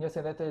చేంజెస్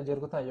ఏదైతే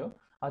జరుగుతాయో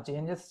ఆ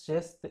చేంజెస్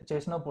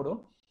చేసినప్పుడు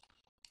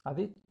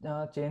అది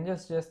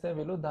చేంజెస్ చేస్తే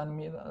వీళ్ళు దాని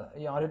మీద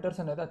ఈ ఆడిటర్స్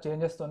అనేది ఆ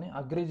చేంజెస్తోని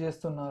అగ్రీ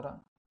చేస్తున్నారా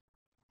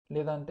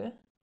లేదంటే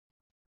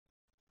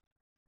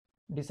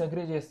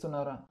డిసగ్రీ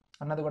చేస్తున్నారా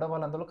అన్నది కూడా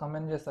వాళ్ళు అందులో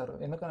కమెంట్ చేస్తారు.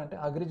 ఎందుకంటే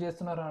అగ్రీ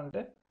చేస్తున్నారా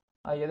అంటే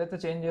ఏదైతే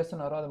చేంజ్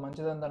చేస్తున్నారో అది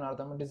మంచిదని దాని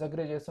అర్థం,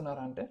 డిసగ్రీ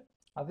చేస్తున్నారా అంటే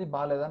అది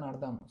బాగాలేదని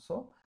అర్థం. సో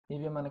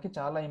ఇవి మనకి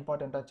చాలా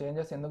ఇంపార్టెంట్. ఆ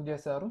చేంజెస్ ఎందుకు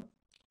చేశారు,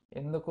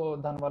 ఎందుకు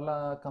దానివల్ల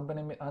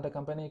అంటే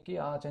కంపెనీకి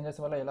ఆ చేంజెస్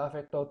వల్ల ఎలా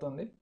ఎఫెక్ట్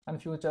అవుతుంది, అండ్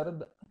ఫ్యూచర్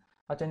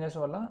ఆ చేంజెస్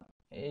వల్ల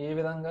ఏ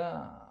విధంగా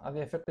అది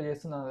ఎఫెక్ట్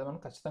చేస్తుంది అనేది మనం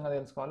ఖచ్చితంగా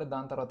తెలుసుకోవాలి.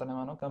 దాని తర్వాతనే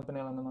మనం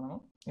కంపెనీలో మనం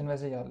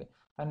ఇన్వెస్ట్ చేయాలి.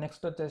 అండ్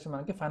నెక్స్ట్ వచ్చేసి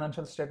మనకి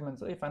ఫైనాన్షియల్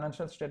స్టేట్మెంట్స్. ఈ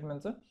ఫైనాన్షియల్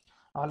స్టేట్మెంట్స్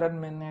ఆల్రెడీ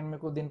నేను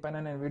మీకు దీనిపైన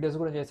నేను వీడియోస్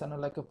కూడా చేశాను,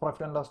 like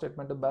profit and loss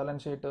statement,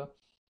 balance sheet,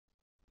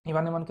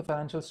 ఇవన్నీ మనకి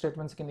ఫైనాన్షియల్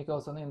స్టేట్మెంట్స్ కిందకి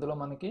వస్తుంది. ఇందులో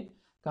మనకి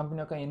కంపెనీ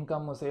యొక్క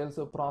ఇన్కమ్, సేల్స్,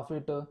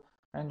 ప్రాఫిట్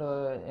అండ్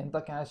ఎంత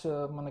క్యాష్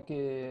మనకి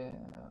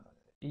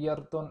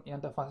ఇయర్తో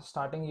అంటే ఫస్ట్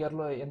స్టార్టింగ్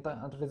ఇయర్లో ఎంత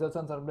రిజల్ట్స్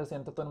అండ్ సర్ప్లస్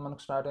ఎంతతో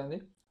మనకు స్టార్ట్ అయింది,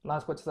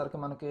 లాస్ట్కి వచ్చేసరికి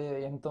మనకి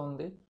ఎంత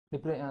ఉంది,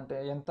 అంటే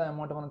ఎంత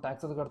అమౌంట్ మనం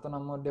ట్యాక్సెస్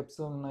కడుతున్నాము,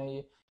 డెప్స్ ఉన్నాయి,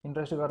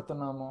 ఇంట్రెస్ట్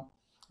కడుతున్నాము,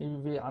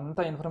 ఇవి అంత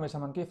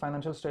ఇన్ఫర్మేషన్ మనకి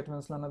ఫైనాన్షియల్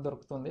స్టేట్మెంట్స్లోనే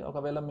దొరుకుతుంది.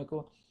 ఒకవేళ మీకు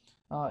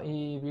ఈ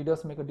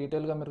వీడియోస్ మీకు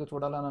డీటెయిల్గా మీరు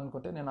చూడాలని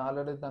అనుకుంటే నేను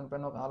ఆల్రెడీ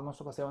దానిపైన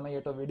ఆల్మోస్ట్ ఒక 7 or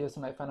 8 వీడియోస్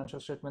ఉన్నాయి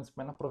ఫైనాన్షియల్ స్టేట్మెంట్స్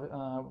పైన,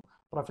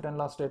 profit and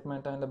loss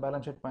statement and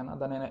balance sheet పైన.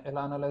 దాన్ని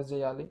ఎలా అనలైజ్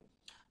చేయాలి,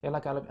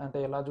 అంటే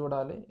ఎలా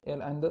చూడాలి,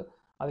 అండ్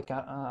అది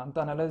అంత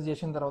అనలైజ్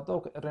చేసిన తర్వాత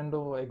ఒక 2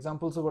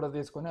 ఎగ్జాంపుల్స్ కూడా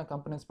తీసుకొని ఆ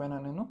కంపెనీస్ పైన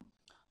నేను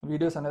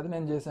వీడియోస్ అనేది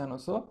నేను చేశాను.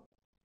 సో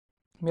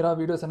మీరు ఆ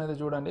వీడియోస్ అనేది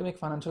చూడండి, మీకు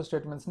ఫైనాన్షియల్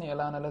స్టేట్మెంట్స్ని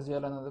ఎలా అనలైజ్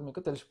చేయాలనేది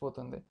మీకు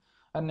తెలిసిపోతుంది.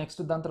 అండ్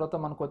నెక్స్ట్ దాని తర్వాత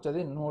మనకు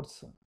వచ్చేది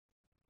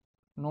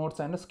నోట్స్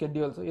అండ్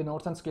స్కెడ్యూల్స్. ఈ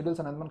నోట్స్ అండ్ స్కెడ్యూల్స్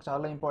అనేది మనకు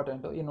చాలా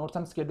ఇంపార్టెంట్. ఈ నోట్స్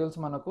అండ్ స్కెడ్యూల్స్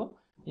మనకు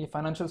ఈ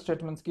ఫైనాన్షియల్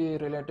స్టేట్మెంట్స్కి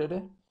రిలేటెడ్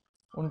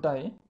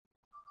ఉంటాయి.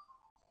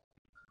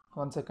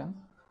 1 సెకండ్.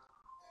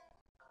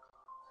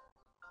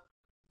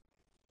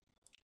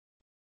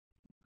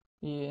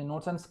 ఈ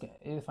నోట్స్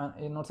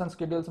అండ్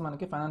స్కెడ్యూల్స్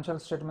మనకి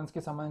ఫైనాన్షియల్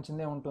స్టేట్మెంట్స్కి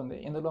సంబంధించిందే ఉంటుంది.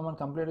 ఇందులో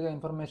మనకు కంప్లీట్గా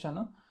ఇన్ఫర్మేషన్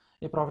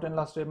ఈ profit and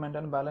loss statement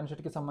and balance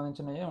షీట్కి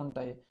సంబంధించినవి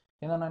ఉంటాయి.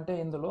 ఏంటంటే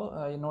ఇందులో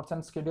ఈ నోట్స్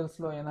అండ్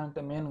స్కెడ్యూల్స్లో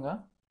ఏంటంటే మెయిన్గా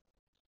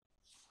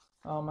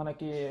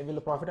మనకి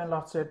వీళ్ళు profit and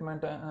loss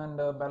statement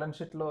and balance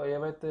షీట్లో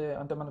ఏవైతే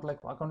అంటే మనకి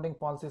లైక్ అకౌంటింగ్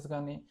పాలసీస్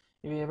కానీ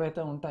ఇవి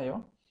ఏవైతే ఉంటాయో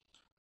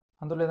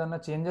అందులో ఏదైనా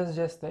చేంజెస్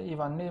చేస్తే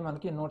ఇవన్నీ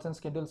మనకి నోట్స్ అండ్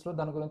స్కెడ్యూల్స్లో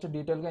దాని గురించి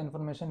డీటెయిల్గా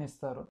ఇన్ఫర్మేషన్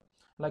ఇస్తారు.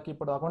 లైక్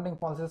ఇప్పుడు అకౌంటింగ్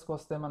పాలసీస్కి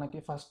వస్తే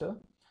మనకి ఫస్ట్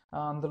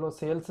అందులో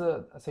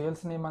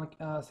సేల్స్ని మనకి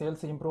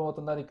సేల్స్ ఇంప్రూవ్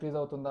అవుతుందా, డిక్రీజ్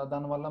అవుతుందా,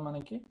 దానివల్ల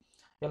మనకి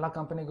ఎలా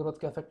కంపెనీ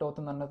గ్రోత్కి ఎఫెక్ట్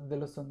అవుతుంది అన్నది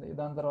తెలుస్తుంది.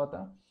 దాని తర్వాత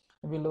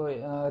వీళ్ళు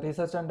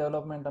రీసెర్చ్ అండ్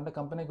డెవలప్మెంట్, అంటే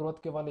కంపెనీ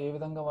గ్రోత్కి వాళ్ళు ఏ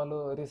విధంగా వాళ్ళు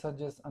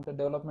అంటే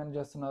డెవలప్మెంట్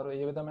చేస్తున్నారు,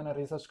 ఏ విధమైన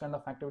రీసెర్చ్ కైండ్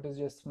ఆఫ్ యాక్టివిటీస్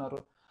చేస్తున్నారు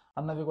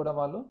అన్నవి కూడా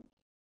వాళ్ళు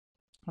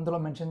అందులో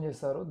మెన్షన్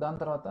చేస్తారు. దాని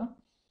తర్వాత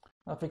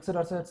ఫిక్స్డ్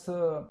అసెట్స్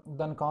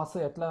దాని కాస్ట్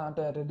ఎట్లా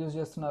అంటే రెడ్యూస్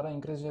చేస్తున్నారా,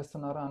 ఇంక్రీజ్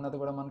చేస్తున్నారా అన్నది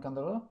కూడా మనకి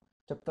అందులో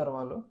చెప్తారు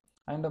వాళ్ళు.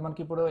 అండ్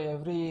మనకి ఇప్పుడు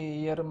ఎవ్రీ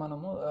ఇయర్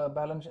మనము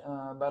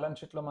బ్యాలెన్స్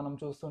షీట్లో మనం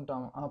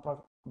చూస్తుంటాము,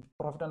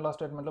 ప్రాఫిట్ అండ్ లాస్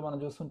స్టేట్మెంట్లో మనం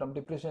చూస్తుంటాం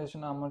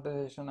డిప్రిషియేషన్,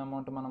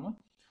 అమౌంట్ మనము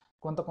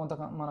కొంత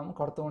మనం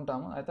కడుతూ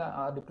ఉంటాము. అయితే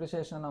ఆ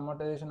డిప్రిషియేషన్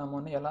అమౌంటైజేషన్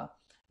అమౌంట్ని ఎలా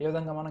ఏ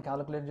విధంగా మనం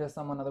క్యాలిక్యులేట్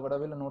చేస్తాం అన్నది కూడా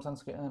వీళ్ళు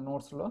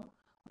నోట్స్లో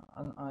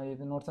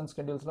ఇది నోట్స్ అండ్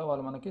స్కెడ్యూల్స్లో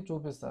వాళ్ళు మనకి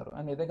చూపిస్తారు.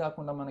 అండ్ ఇదే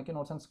కాకుండా మనకి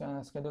నోట్స్ అండ్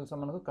స్కెడ్యూల్స్లో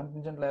మనకు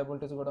కంటింజెంట్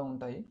లయబిలిటీస్ కూడా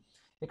ఉంటాయి.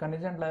 ఈ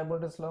కంటింజెంట్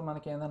లయబిలిటీస్లో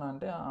మనకి ఏంటంటే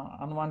అంటే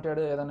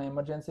అన్వాంటెడ్ ఏదైనా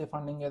ఎమర్జెన్సీ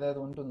ఫండింగ్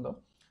ఏదైతే ఉంటుందో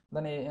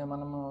దాన్ని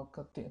మనము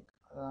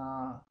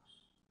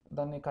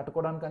దాన్ని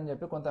కట్టుకోవడానికి అని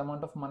చెప్పి కొంత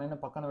అమౌంట్ ఆఫ్ మనీని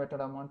పక్కన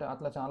పెట్టడం అంటే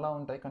అట్లా చాలా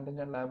ఉంటాయి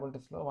కంటింజెంట్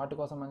లయబిలిటీస్లో. వాటి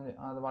కోసం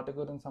వాటి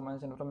గురించి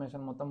సంబంధించిన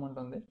ఇన్ఫర్మేషన్ మొత్తం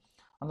ఉంటుంది.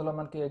 అందులో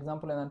మనకి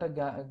ఎగ్జాంపుల్ ఏంటంటే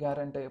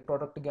గ్యారంటీ,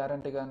 ప్రోడక్ట్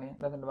గ్యారంటీ కానీ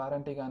లేదంటే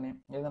వారంటీ కానీ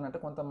ఏదైనా అంటే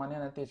కొంత మనీ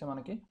అనేది తీసి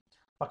మనకి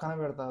పక్కన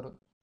పెడతారు.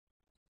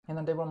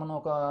 ఏంటంటే ఇప్పుడు మనం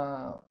ఒక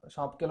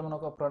షాప్కి వెళ్ళి మనం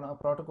ఒక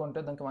ప్రోడక్ట్ కొంటే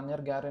దానికి 1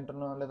 ఇయర్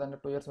గ్యారెంటీనో లేదంటే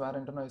 2 ఇయర్స్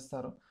వారంటీనో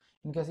ఇస్తారు.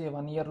 ఇన్ కేసు ఈ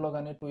 1 ఇయర్లో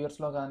కానీ 2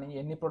 ఇయర్స్లో కానీ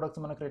ఎన్ని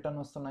ప్రొడక్ట్స్ మనకి రిటర్న్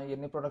వస్తున్నాయి,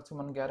 ఎన్ని ప్రొడక్ట్స్కి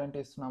మనం గ్యారంటీ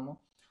ఇస్తున్నాము,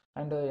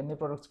 అండ్ ఎన్ని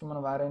ప్రొడక్ట్స్కి మన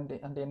వారంటీ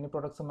అంటే ఎన్ని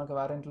ప్రొడక్ట్స్ మనకి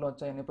వారంటీలో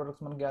వచ్చాయి, ఎన్ని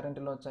ప్రొడక్ట్స్ మనకి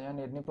గ్యారంటీలో వచ్చాయి,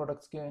 అండ్ ఎన్ని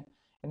ప్రొడక్ట్స్కి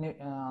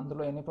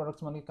అందులో ఎన్ని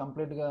ప్రొడక్ట్స్ మనకి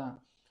కంప్లీట్గా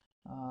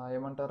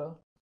ఏమంటారు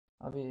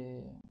అవి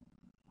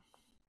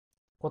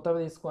కొత్తవి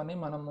తీసుకొని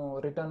మనము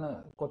రిటర్న్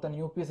కొత్త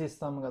న్యూ పీస్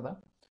ఇస్తాము కదా.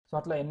 సో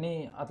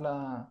అట్లా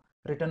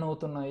రిటర్న్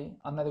అవుతున్నాయి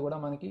అన్నది కూడా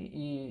మనకి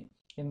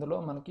ఇందులో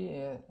మనకి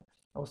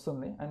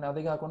వస్తుంది. అండ్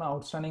అది కాకుండా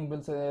అవుట్ స్టాండింగ్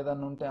బిల్స్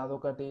ఏదైనా ఉంటే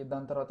అదొకటి,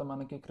 దాని తర్వాత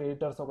మనకి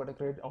క్రెడిటర్స్ ఒకటి,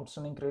 అవుట్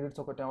స్టాండింగ్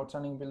క్రెడిట్స్ ఒకటి, అవుట్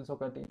స్టాండింగ్ బిల్స్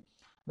ఒకటి,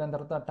 దాని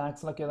తర్వాత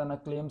ట్యాక్స్లకు ఏదైనా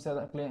క్లెయిమ్స్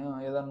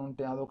ఏదైనా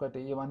ఉంటే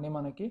అదొకటి. ఇవన్నీ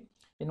మనకి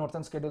ఈ నోట్స్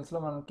అండ్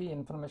స్కెడ్యూల్స్లో మనకి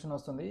ఇన్ఫర్మేషన్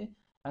వస్తుంది.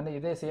 అండ్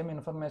ఇదే సేమ్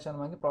ఇన్ఫర్మేషన్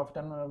మనకి ప్రాఫిట్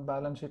అండ్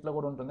బ్యాలెన్స్ షీట్లో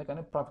కూడా ఉంటుంది.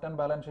 కానీ ప్రాఫిట్ అండ్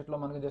బ్యాలెన్స్ షీట్లో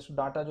మనకి జస్ట్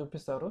డాటా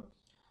చూపిస్తారు.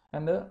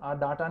 అండ్ ఆ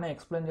డాటాని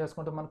ఎక్స్ప్లెయిన్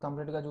చేసుకుంటూ మనకు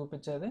కంప్లీట్గా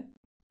చూపించేది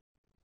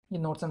ఈ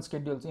నోట్స్ అండ్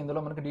స్కెడ్యూల్స్. ఇందులో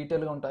మనకి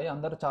డీటెయిల్గా ఉంటాయి.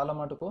 అందరూ చాలా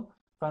మటుకు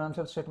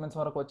ఫైనాన్షియల్ స్టేట్మెంట్స్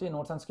వరకు వచ్చి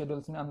నోట్స్ అండ్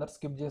స్కెడ్యూల్స్ని అందరు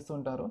స్కిప్ చేస్తూ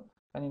ఉంటారు.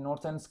 కానీ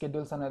నోట్స్ అండ్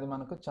స్కెడ్యూల్స్ అనేది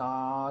మనకు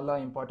చాలా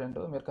ఇంపార్టెంట్.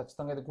 మీరు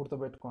ఖచ్చితంగా ఇది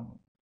గుర్తుపెట్టుకోండి.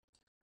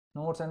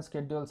 నోట్స్ అండ్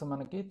స్కెడ్యూల్స్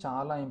మనకి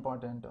చాలా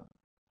ఇంపార్టెంట్.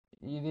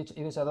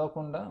 ఇది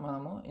చదవకుండా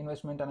మనము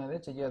ఇన్వెస్ట్మెంట్ అనేది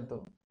చెయ్యొద్దు.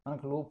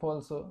 మనకు లూప్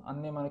హోల్స్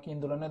అన్నీ మనకి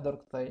ఇందులోనే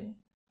దొరుకుతాయి.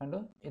 అండ్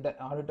ఇది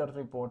ఆడిటర్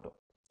రిపోర్ట్,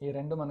 ఈ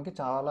రెండు మనకి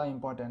చాలా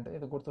ఇంపార్టెంట్.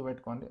 ఇది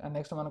గుర్తుపెట్టుకోండి. అండ్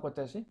నెక్స్ట్ మనకు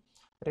వచ్చేసి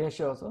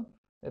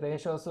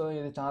రేషియోస్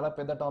ఇది చాలా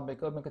పెద్ద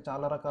టాపిక్. మీకు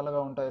చాలా రకాలుగా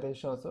ఉంటాయి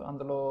రేషియోస్.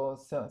 అందులో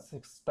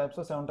 6 టైప్స్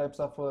 7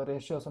 టైప్స్ ఆఫ్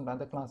రేషియోస్ ఉంటాయి.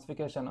 అంటే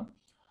క్లాసిఫికేషన్.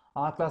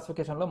 ఆ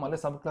క్లాసిఫికేషన్లో మళ్ళీ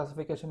సబ్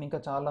క్లాసిఫికేషన్ ఇంకా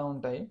చాలా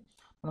ఉంటాయి.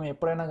 మనం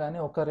ఎప్పుడైనా కానీ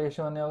ఒక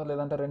రేషియోని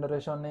లేదంటే 2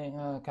 రేషియోని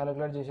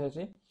క్యాలిక్యులేట్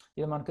చేసేసి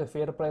ఇది మనకి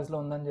ఫేర్ ప్రైస్లో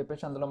ఉందని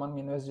చెప్పేసి అందులో మనం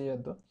ఇన్వెస్ట్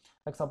చేయొద్దు.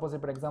 లైక్ సపోజ్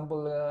ఇప్పుడు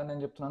ఎగ్జాంపుల్ నేను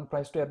చెప్తున్నాను,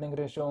 ప్రైస్ టు ఎర్నింగ్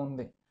రేషియో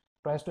ఉంది.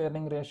 ప్రైస్ టు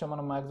ఎర్నింగ్ రేషియో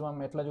మనం మాక్సిమం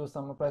ఎట్లా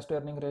చూస్తాము, price to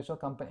earning ratio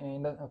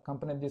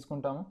company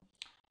తీసుకుంటాము,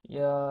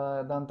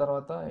 దాని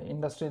తర్వాత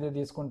ఇండస్ట్రీది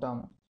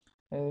తీసుకుంటాము.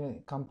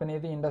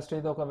 కంపెనీది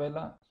ఇండస్ట్రీది ఒకవేళ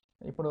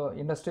ఇప్పుడు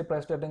industry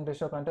price to earning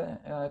ratio కంటే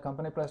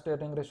company price to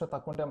earning ratio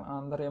తక్కువ ఉంటే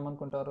అందరూ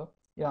ఏమనుకుంటారు,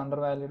 ఇది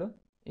అండర్ వాల్యూడ్,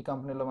 ఈ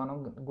కంపెనీలో మనం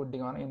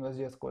గుడ్డిగా మనం ఇన్వెస్ట్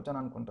చేసుకోవచ్చు అని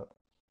అనుకుంటారు.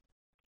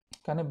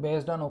 కానీ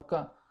బేస్డ్ ఆన్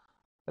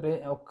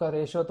ఒక్క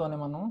రేషియోతోనే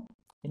మనం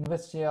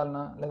ఇన్వెస్ట్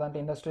చేయాలన్నా, లేదంటే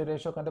ఇండస్ట్రీ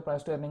రేషియో కంటే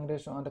ప్రైస్ టు ఎర్నింగ్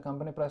రేషియో అంటే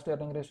company price to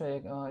earning ratio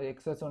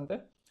excess ఉంటే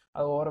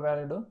అది ఓవర్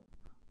వాల్యూడ్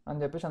అని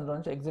చెప్పేసి అందులో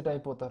నుంచి ఎగ్జిట్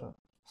అయిపోతారు.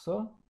 సో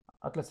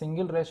అట్లా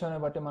సింగిల్ రేషియోని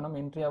బట్టి మనం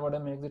ఎంట్రీ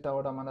అవ్వడం ఎగ్జిట్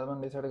అవ్వడం అనేది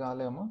మనం డిసైడ్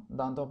కాలేము.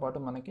 దాంతోపాటు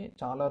మనకి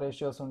చాలా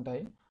రేషియోస్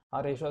ఉంటాయి. ఆ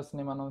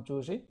రేషియోస్ని మనం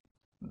చూసి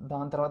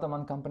దాని తర్వాత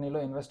మన కంపెనీలో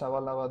ఇన్వెస్ట్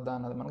అవ్వాలా వద్దా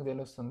అన్నది మనకు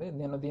తెలుస్తుంది.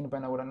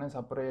 దీనిపైన కూడా నేను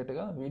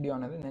సపరేట్గా వీడియో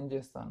అనేది నేను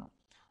చేస్తాను.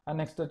 అండ్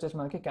నెక్స్ట్ వచ్చేసి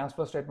మనకి cash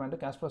flow statement.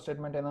 Cash flow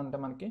statement ఏంటంటే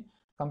మనకి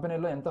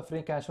కంపెనీలో ఎంత ఫ్రీ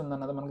క్యాష్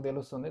ఉందన్నది మనకు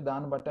తెలుస్తుంది.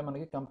 దాన్ని బట్టే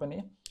మనకి కంపెనీ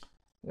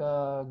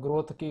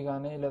గ్రోత్కి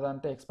కానీ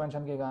లేదంటే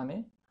ఎక్స్పాన్షన్కి కానీ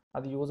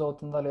అది యూజ్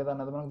అవుతుందా లేదా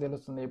అన్నది మనకు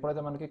తెలుస్తుంది.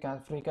 ఎప్పుడైతే మనకి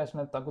ఫ్రీ క్యాష్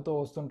అనేది తగ్గుతూ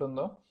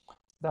వస్తుంటుందో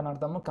దాని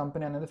అర్థము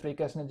కంపెనీ అనేది ఫ్రీ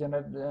క్యాష్ని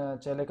జనరేట్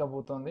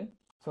చేయలేకపోతుంది.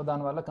 సో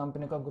దానివల్ల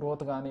కంపెనీ యొక్క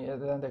గ్రోత్ కానీ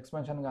లేదంటే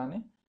ఎక్స్పాన్షన్ కానీ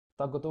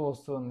తగ్గుతూ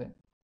వస్తుంది.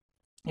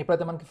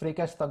 ఎప్పుడైతే మనకి ఫ్రీ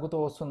క్యాష్ తగ్గుతూ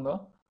వస్తుందో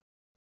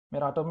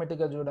మీరు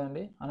ఆటోమేటిక్గా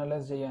చూడండి,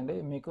 అనలైజ్ చేయండి,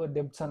 మీకు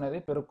డెబ్ట్స్ అనేది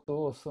పెరుగుతూ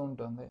వస్తూ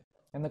ఉంటుంది.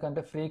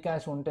 ఎందుకంటే ఫ్రీ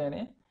క్యాష్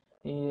ఉంటేనే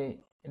ఈ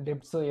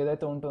డెబ్ట్స్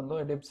ఏదైతే ఉంటుందో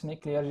ఈ డెబ్ట్స్ని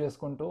క్లియర్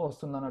చేసుకుంటూ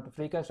వస్తుంది అన్నట్టు.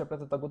 ఫ్రీ క్యాష్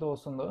ఎప్పుడైతే తగ్గుతూ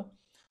వస్తుందో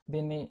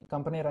దీన్ని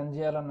కంపెనీ రన్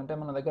చేయాలనంటే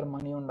మన దగ్గర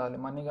మనీ ఉండాలి.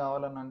 మనీ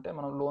కావాలనంటే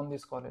మనం లోన్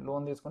తీసుకోవాలి.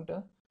 లోన్ తీసుకుంటే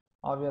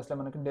ఆబ్వియస్లీ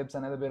మనకి డెబ్ట్స్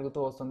అనేది పెరుగుతూ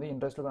వస్తుంది,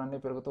 ఇంట్రెస్ట్ కూడా అన్నీ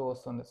పెరుగుతూ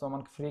వస్తుంది. సో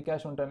మనకి ఫ్రీ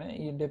క్యాష్ ఉంటేనే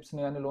ఈ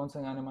డెబ్ట్స్ని కానీ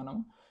లోన్స్ని కానీ మనం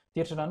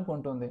తీర్చడానికి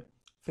ఉంటుంది.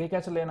 ఫ్రీ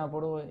క్యాష్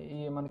లేనప్పుడు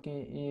మనకి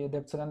ఈ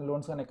డెబ్ట్స్ కానీ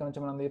లోన్స్ కానీ ఎక్కడి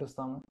నుంచి మనం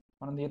తీరుస్తాము,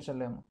 మనం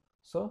తీర్చలేము.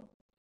 సో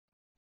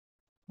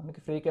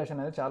మనకి ఫ్రీ క్యాష్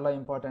అనేది చాలా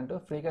ఇంపార్టెంట్.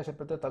 ఫ్రీ క్యాష్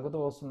ఎప్పుడైతే తగ్గుతూ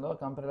వస్తుందో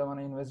కంపెనీలో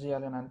మనం ఇన్వెస్ట్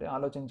చేయాలి అని అంటే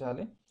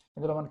ఆలోచించాలి.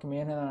 ఇందులో మనకి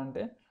మెయిన్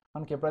ఏంటంటే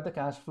మనకి ఎప్పుడైతే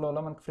క్యాష్ ఫ్లోలో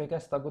మనకి ఫ్రీ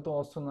క్యాష్ తగ్గుతూ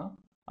వస్తుందో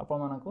అప్పుడు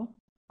మనకు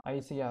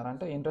ఐసీఆర్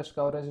అంటే ఇంట్రెస్ట్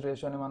కవరేజ్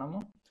రేషియోని మనము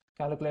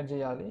క్యాలిక్యులేట్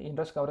చేయాలి.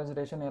 ఇంట్రెస్ట్ కవరేజ్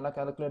రేషియోని ఎలా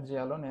క్యాలిక్యులేట్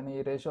చేయాలో నేను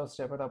ఈ రేషియోస్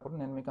చెప్పేటప్పుడు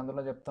నేను మీకు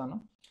అందులో చెప్తాను.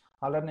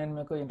 ఆల్రెడీ నేను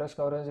మీకు ఇంట్రెస్ట్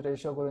కవరేజ్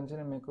రేషియో గురించి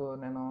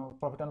నేను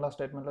ప్రాఫిట్ అండ్ లాస్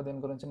స్టేట్మెంట్లో దీని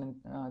గురించి నేను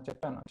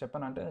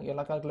చెప్పాను అంటే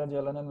ఎలా క్యాలిక్యులేట్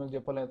చేయాలో నేను మీకు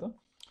చెప్పలేదు.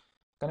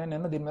 కానీ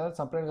నేను దీని మీద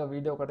సపరేట్గా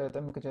వీడియో ఒకటి అయితే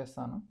మీకు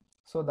చేస్తాను.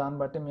 సో దాన్ని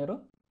బట్టి మీరు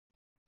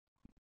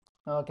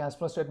క్యాష్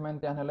ఫ్లో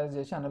స్టేట్మెంట్ అనలైజ్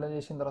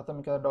చేసిన తర్వాత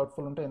మీకు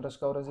డౌట్ఫుల్ ఉంటే ఇంట్రెస్ట్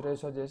కవరేజ్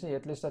రేషియో చేసి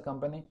అట్లీస్ట్ ఆ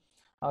కంపెనీ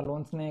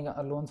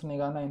లోన్స్ని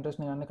కానీ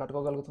ఇంట్రెస్ట్ని కానీ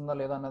కట్టుకోగలుగుతుందా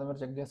లేదా అన్నది మీరు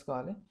చెక్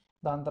చేసుకోవాలి.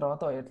 దాని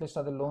తర్వాత అట్లీస్ట్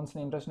అది లోన్స్ని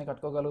ఇంట్రెస్ట్ని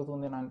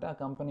కట్టుకోగలుగుతుంది అని అంటే ఆ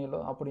కంపెనీలో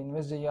అప్పుడు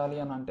ఇన్వెస్ట్ చేయాలి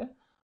అని అంటే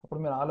అప్పుడు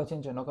మీరు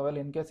ఆలోచించండి. ఒకవేళ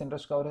in case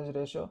interest coverage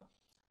ratio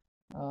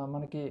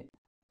మనకి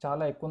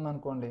చాలా ఎక్కువ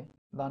ఉందనుకోండి,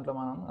 దాంట్లో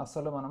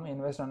మనం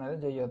ఇన్వెస్ట్ అనేది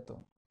చేయొద్దు.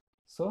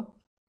 సో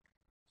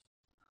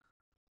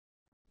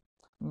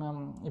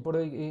ఇప్పుడు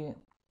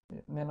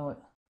నేను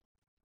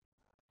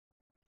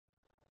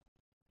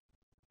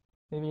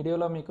ఈ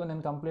వీడియోలో మీకు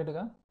నేను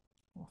కంప్లీట్గా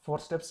 4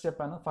 స్టెప్స్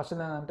చెప్పాను. ఫస్ట్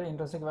ఏంటంటే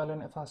ఇంట్రెన్సిక్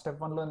వాల్యూని స్టెప్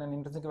 1లో నేను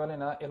ఇంట్రెన్సిక్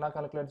వాల్యూని ఎలా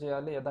క్యాలిక్యులేట్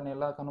చేయాలి, దాన్ని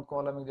ఎలా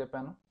కనుక్కోవాలో మీకు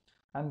చెప్పాను.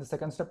 అండ్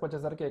సెకండ్ స్టెప్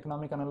వచ్చేసరికి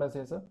ఎకనామిక్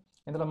అనాలిసిస్.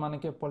 ఇందులో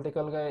మనకి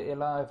పొలిటికల్గా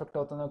ఎలా ఎఫెక్ట్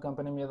అవుతుందో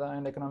కంపెనీ మీద,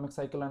 అండ్ ఎకనామిక్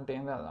సైకిల్ అంటే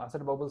ఏంది,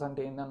 అసెట్ బబుల్స్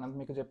అంటే ఏంది అన్నది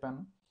మీకు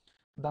చెప్పాను.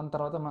 దాని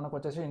తర్వాత మనకు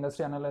వచ్చేసి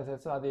ఇండస్ట్రీ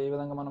అనాలిసిస్. అది ఏ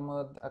విధంగా మనము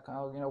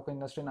ఒక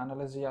ఇండస్ట్రీని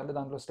అనలైజ్ చేయాలి,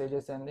 దాంట్లో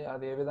స్టేజెస్ ఏంది,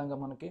 అది ఏ విధంగా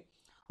మనకి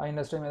ఆ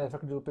ఇండస్ట్రీ మీద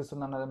ఎఫెక్ట్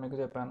చూపిస్తుంది అన్నది మీకు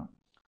చెప్పాను.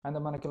 అండ్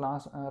మనకి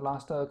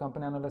లాస్ట్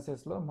కంపెనీ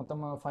అనాలిసిస్లో మొత్తం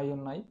 5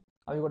 ఉన్నాయి.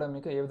 అవి కూడా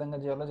మీకు ఏ విధంగా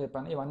చేయాలో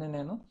చెప్పాను. ఇవన్నీ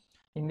నేను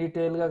ఇన్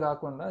డీటెయిల్గా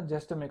కాకుండా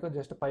జస్ట్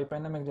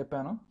పైన మీకు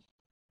చెప్పాను.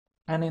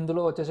 అండ్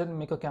ఇందులో వచ్చేసి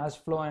మీకు cash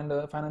flow and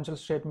financial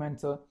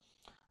statements,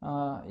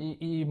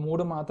 ఈ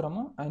 3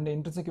 మాత్రము, అండ్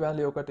ఇంట్రెన్సిక్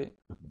వాల్యూ ఒకటి,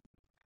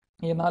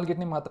 ఈ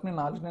నాలుగిటిని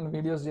నేను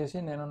వీడియోస్ చేసి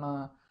నేను నా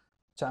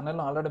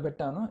ఛానల్లో ఆల్రెడీ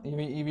పెట్టాను.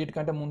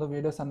 వీటికంటే ముందు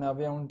వీడియోస్ అన్నీ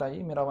అవే ఉంటాయి.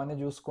 మీరు అవన్నీ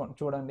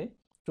చూడండి.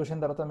 చూసిన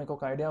తర్వాత మీకు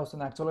ఒక ఐడియా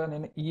వస్తుంది. యాక్చువల్గా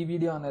నేను ఈ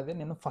వీడియో అనేది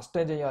నేను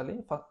ఫస్టే చేయాలి.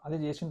 అది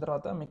చేసిన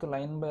తర్వాత మీకు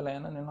లైన్ బై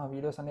లైన్ నేను ఆ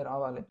వీడియోస్ అన్నీ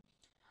రావాలి.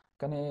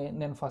 కానీ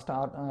నేను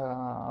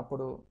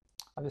అప్పుడు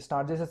అవి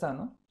స్టార్ట్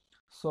చేసేసాను.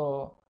 సో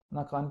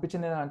నాకు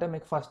అనిపించింది ఏంటంటే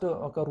మీకు ఫస్ట్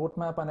ఒక రూట్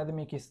మ్యాప్ అనేది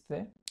మీకు ఇస్తే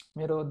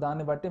మీరు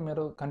దాన్ని బట్టి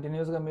మీరు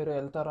కంటిన్యూస్గా మీరు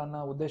వెళ్తారన్న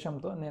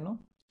ఉద్దేశంతో నేను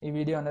ఈ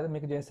వీడియో అనేది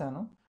మీకు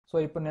చేశాను. సో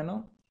ఇప్పుడు నేను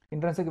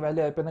ఇంట్రెన్సిక్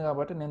వాల్యూ అయిపోయింది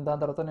కాబట్టి దాని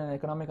తర్వాత నేను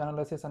ఎకనామిక్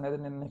అనాలిసిస్ అనేది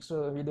నేను నెక్స్ట్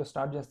వీడియో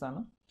స్టార్ట్ చేస్తాను.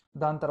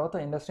 దాని తర్వాత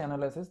ఇండస్ట్రీ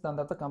అనాలిసిస్, దాని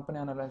తర్వాత కంపెనీ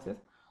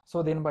అనాలిసిస్. సో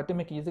దీన్ని బట్టి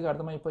మీకు ఈజీగా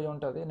అర్థమైపోయి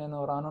ఉంటుంది నేను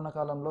రానున్న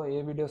కాలంలో ఏ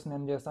వీడియోస్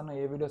నేను చేస్తాను,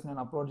 ఏ వీడియోస్ నేను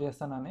అప్లోడ్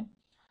చేస్తానని.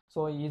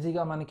 సో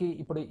ఈజీగా మనకి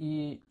ఇప్పుడు ఈ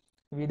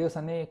వీడియోస్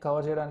అన్నీ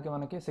కవర్ చేయడానికి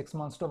మనకి 6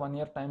 months to 1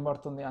 year టైం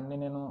పడుతుంది, అన్నీ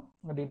నేను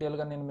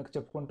డీటెయిల్గా నేను మీకు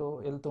చెప్పుకుంటూ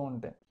వెళ్తూ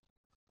ఉంటే.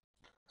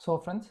 సో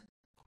ఫ్రెండ్స్,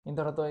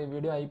 ఇంతటితో ఈ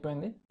వీడియో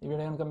అయిపోయింది. ఈ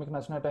వీడియో కనుక మీకు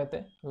నచ్చినట్టయితే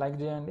లైక్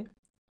చేయండి.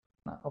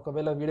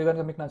 ఒకవేళ వీడియో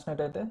కనుక మీకు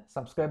నచ్చినట్టయితే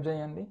సబ్స్క్రైబ్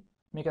చేయండి.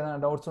 మీకు ఏదైనా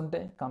డౌట్స్ ఉంటే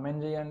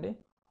కమెంట్ చేయండి.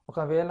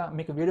 ఒకవేళ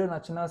మీకు వీడియో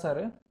నచ్చినా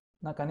సరే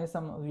నాకు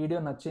కనీసం వీడియో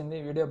నచ్చింది,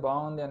 వీడియో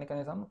బాగుంది అని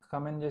కనీసం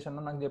కమెంట్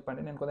చేసినా నాకు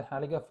చెప్పండి. నేను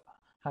కొద్దిగా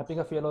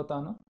హ్యాపీగా ఫీల్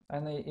అవుతాను.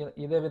 అండ్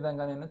ఇదే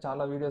విధంగా నేను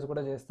చాలా వీడియోస్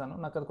కూడా చేస్తాను.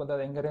 నాకు అది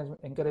కొద్దిగా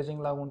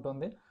ఎంకరేజింగ్ లాగా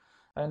ఉంటుంది.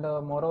 అండ్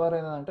మోరోవర్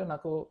ఏంటంటే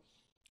నాకు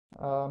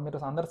మీరు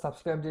అందరు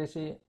సబ్స్క్రైబ్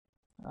చేసి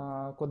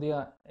కొద్దిగా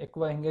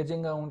ఎక్కువ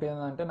ఎంగేజింగ్గా ఉంటే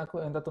ఏంటంటే నాకు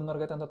ఎంత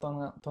తొందరగా అయితే అంత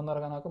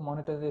తొందరగా నాకు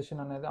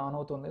మానిటైజేషన్ అనేది ఆన్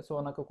అవుతుంది. సో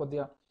నాకు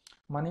కొద్దిగా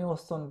మనీ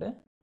వస్తుంటే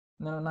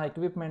నేను నా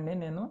ఎక్విప్మెంట్ని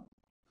నేను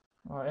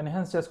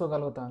ఎన్హాన్స్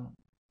చేసుకోగలుగుతాను.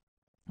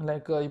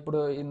 లైక్ ఇప్పుడు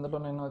ఇందులో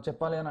నేను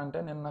చెప్పాలి అని అంటే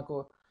నాకు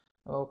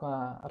ఒక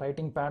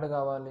రైటింగ్ ప్యాడ్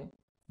కావాలి,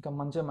 ఇంకా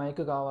మంచి మైక్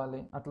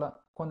కావాలి, అట్లా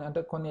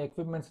కొన్ని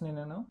ఎక్విప్మెంట్స్ని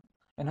నేను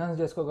ఎన్హాన్స్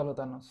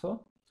చేసుకోగలుగుతాను. సో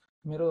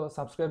మీరు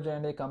సబ్స్క్రైబ్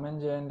చేయండి, కమెంట్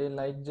చేయండి,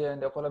 లైక్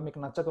చేయండి. ఒకవేళ మీకు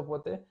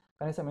నచ్చకపోతే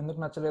కనీసం ఎందుకు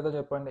నచ్చలేదో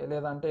చెప్పండి.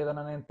 లేదంటే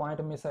ఏదైనా నేను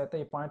పాయింట్ మిస్ అయితే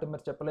ఈ పాయింట్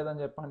మీరు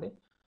చెప్పలేదని చెప్పండి.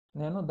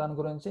 నేను దాని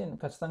గురించి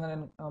ఖచ్చితంగా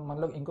నేను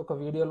మళ్ళీ ఇంకొక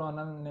వీడియోలో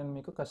నేను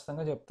మీకు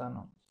ఖచ్చితంగా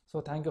చెప్తాను. So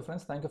thank you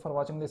friends, thank you for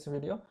watching this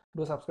video.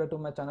 Do subscribe to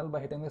my channel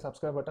by hitting the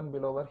subscribe button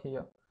below over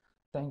here.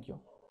 Thank you.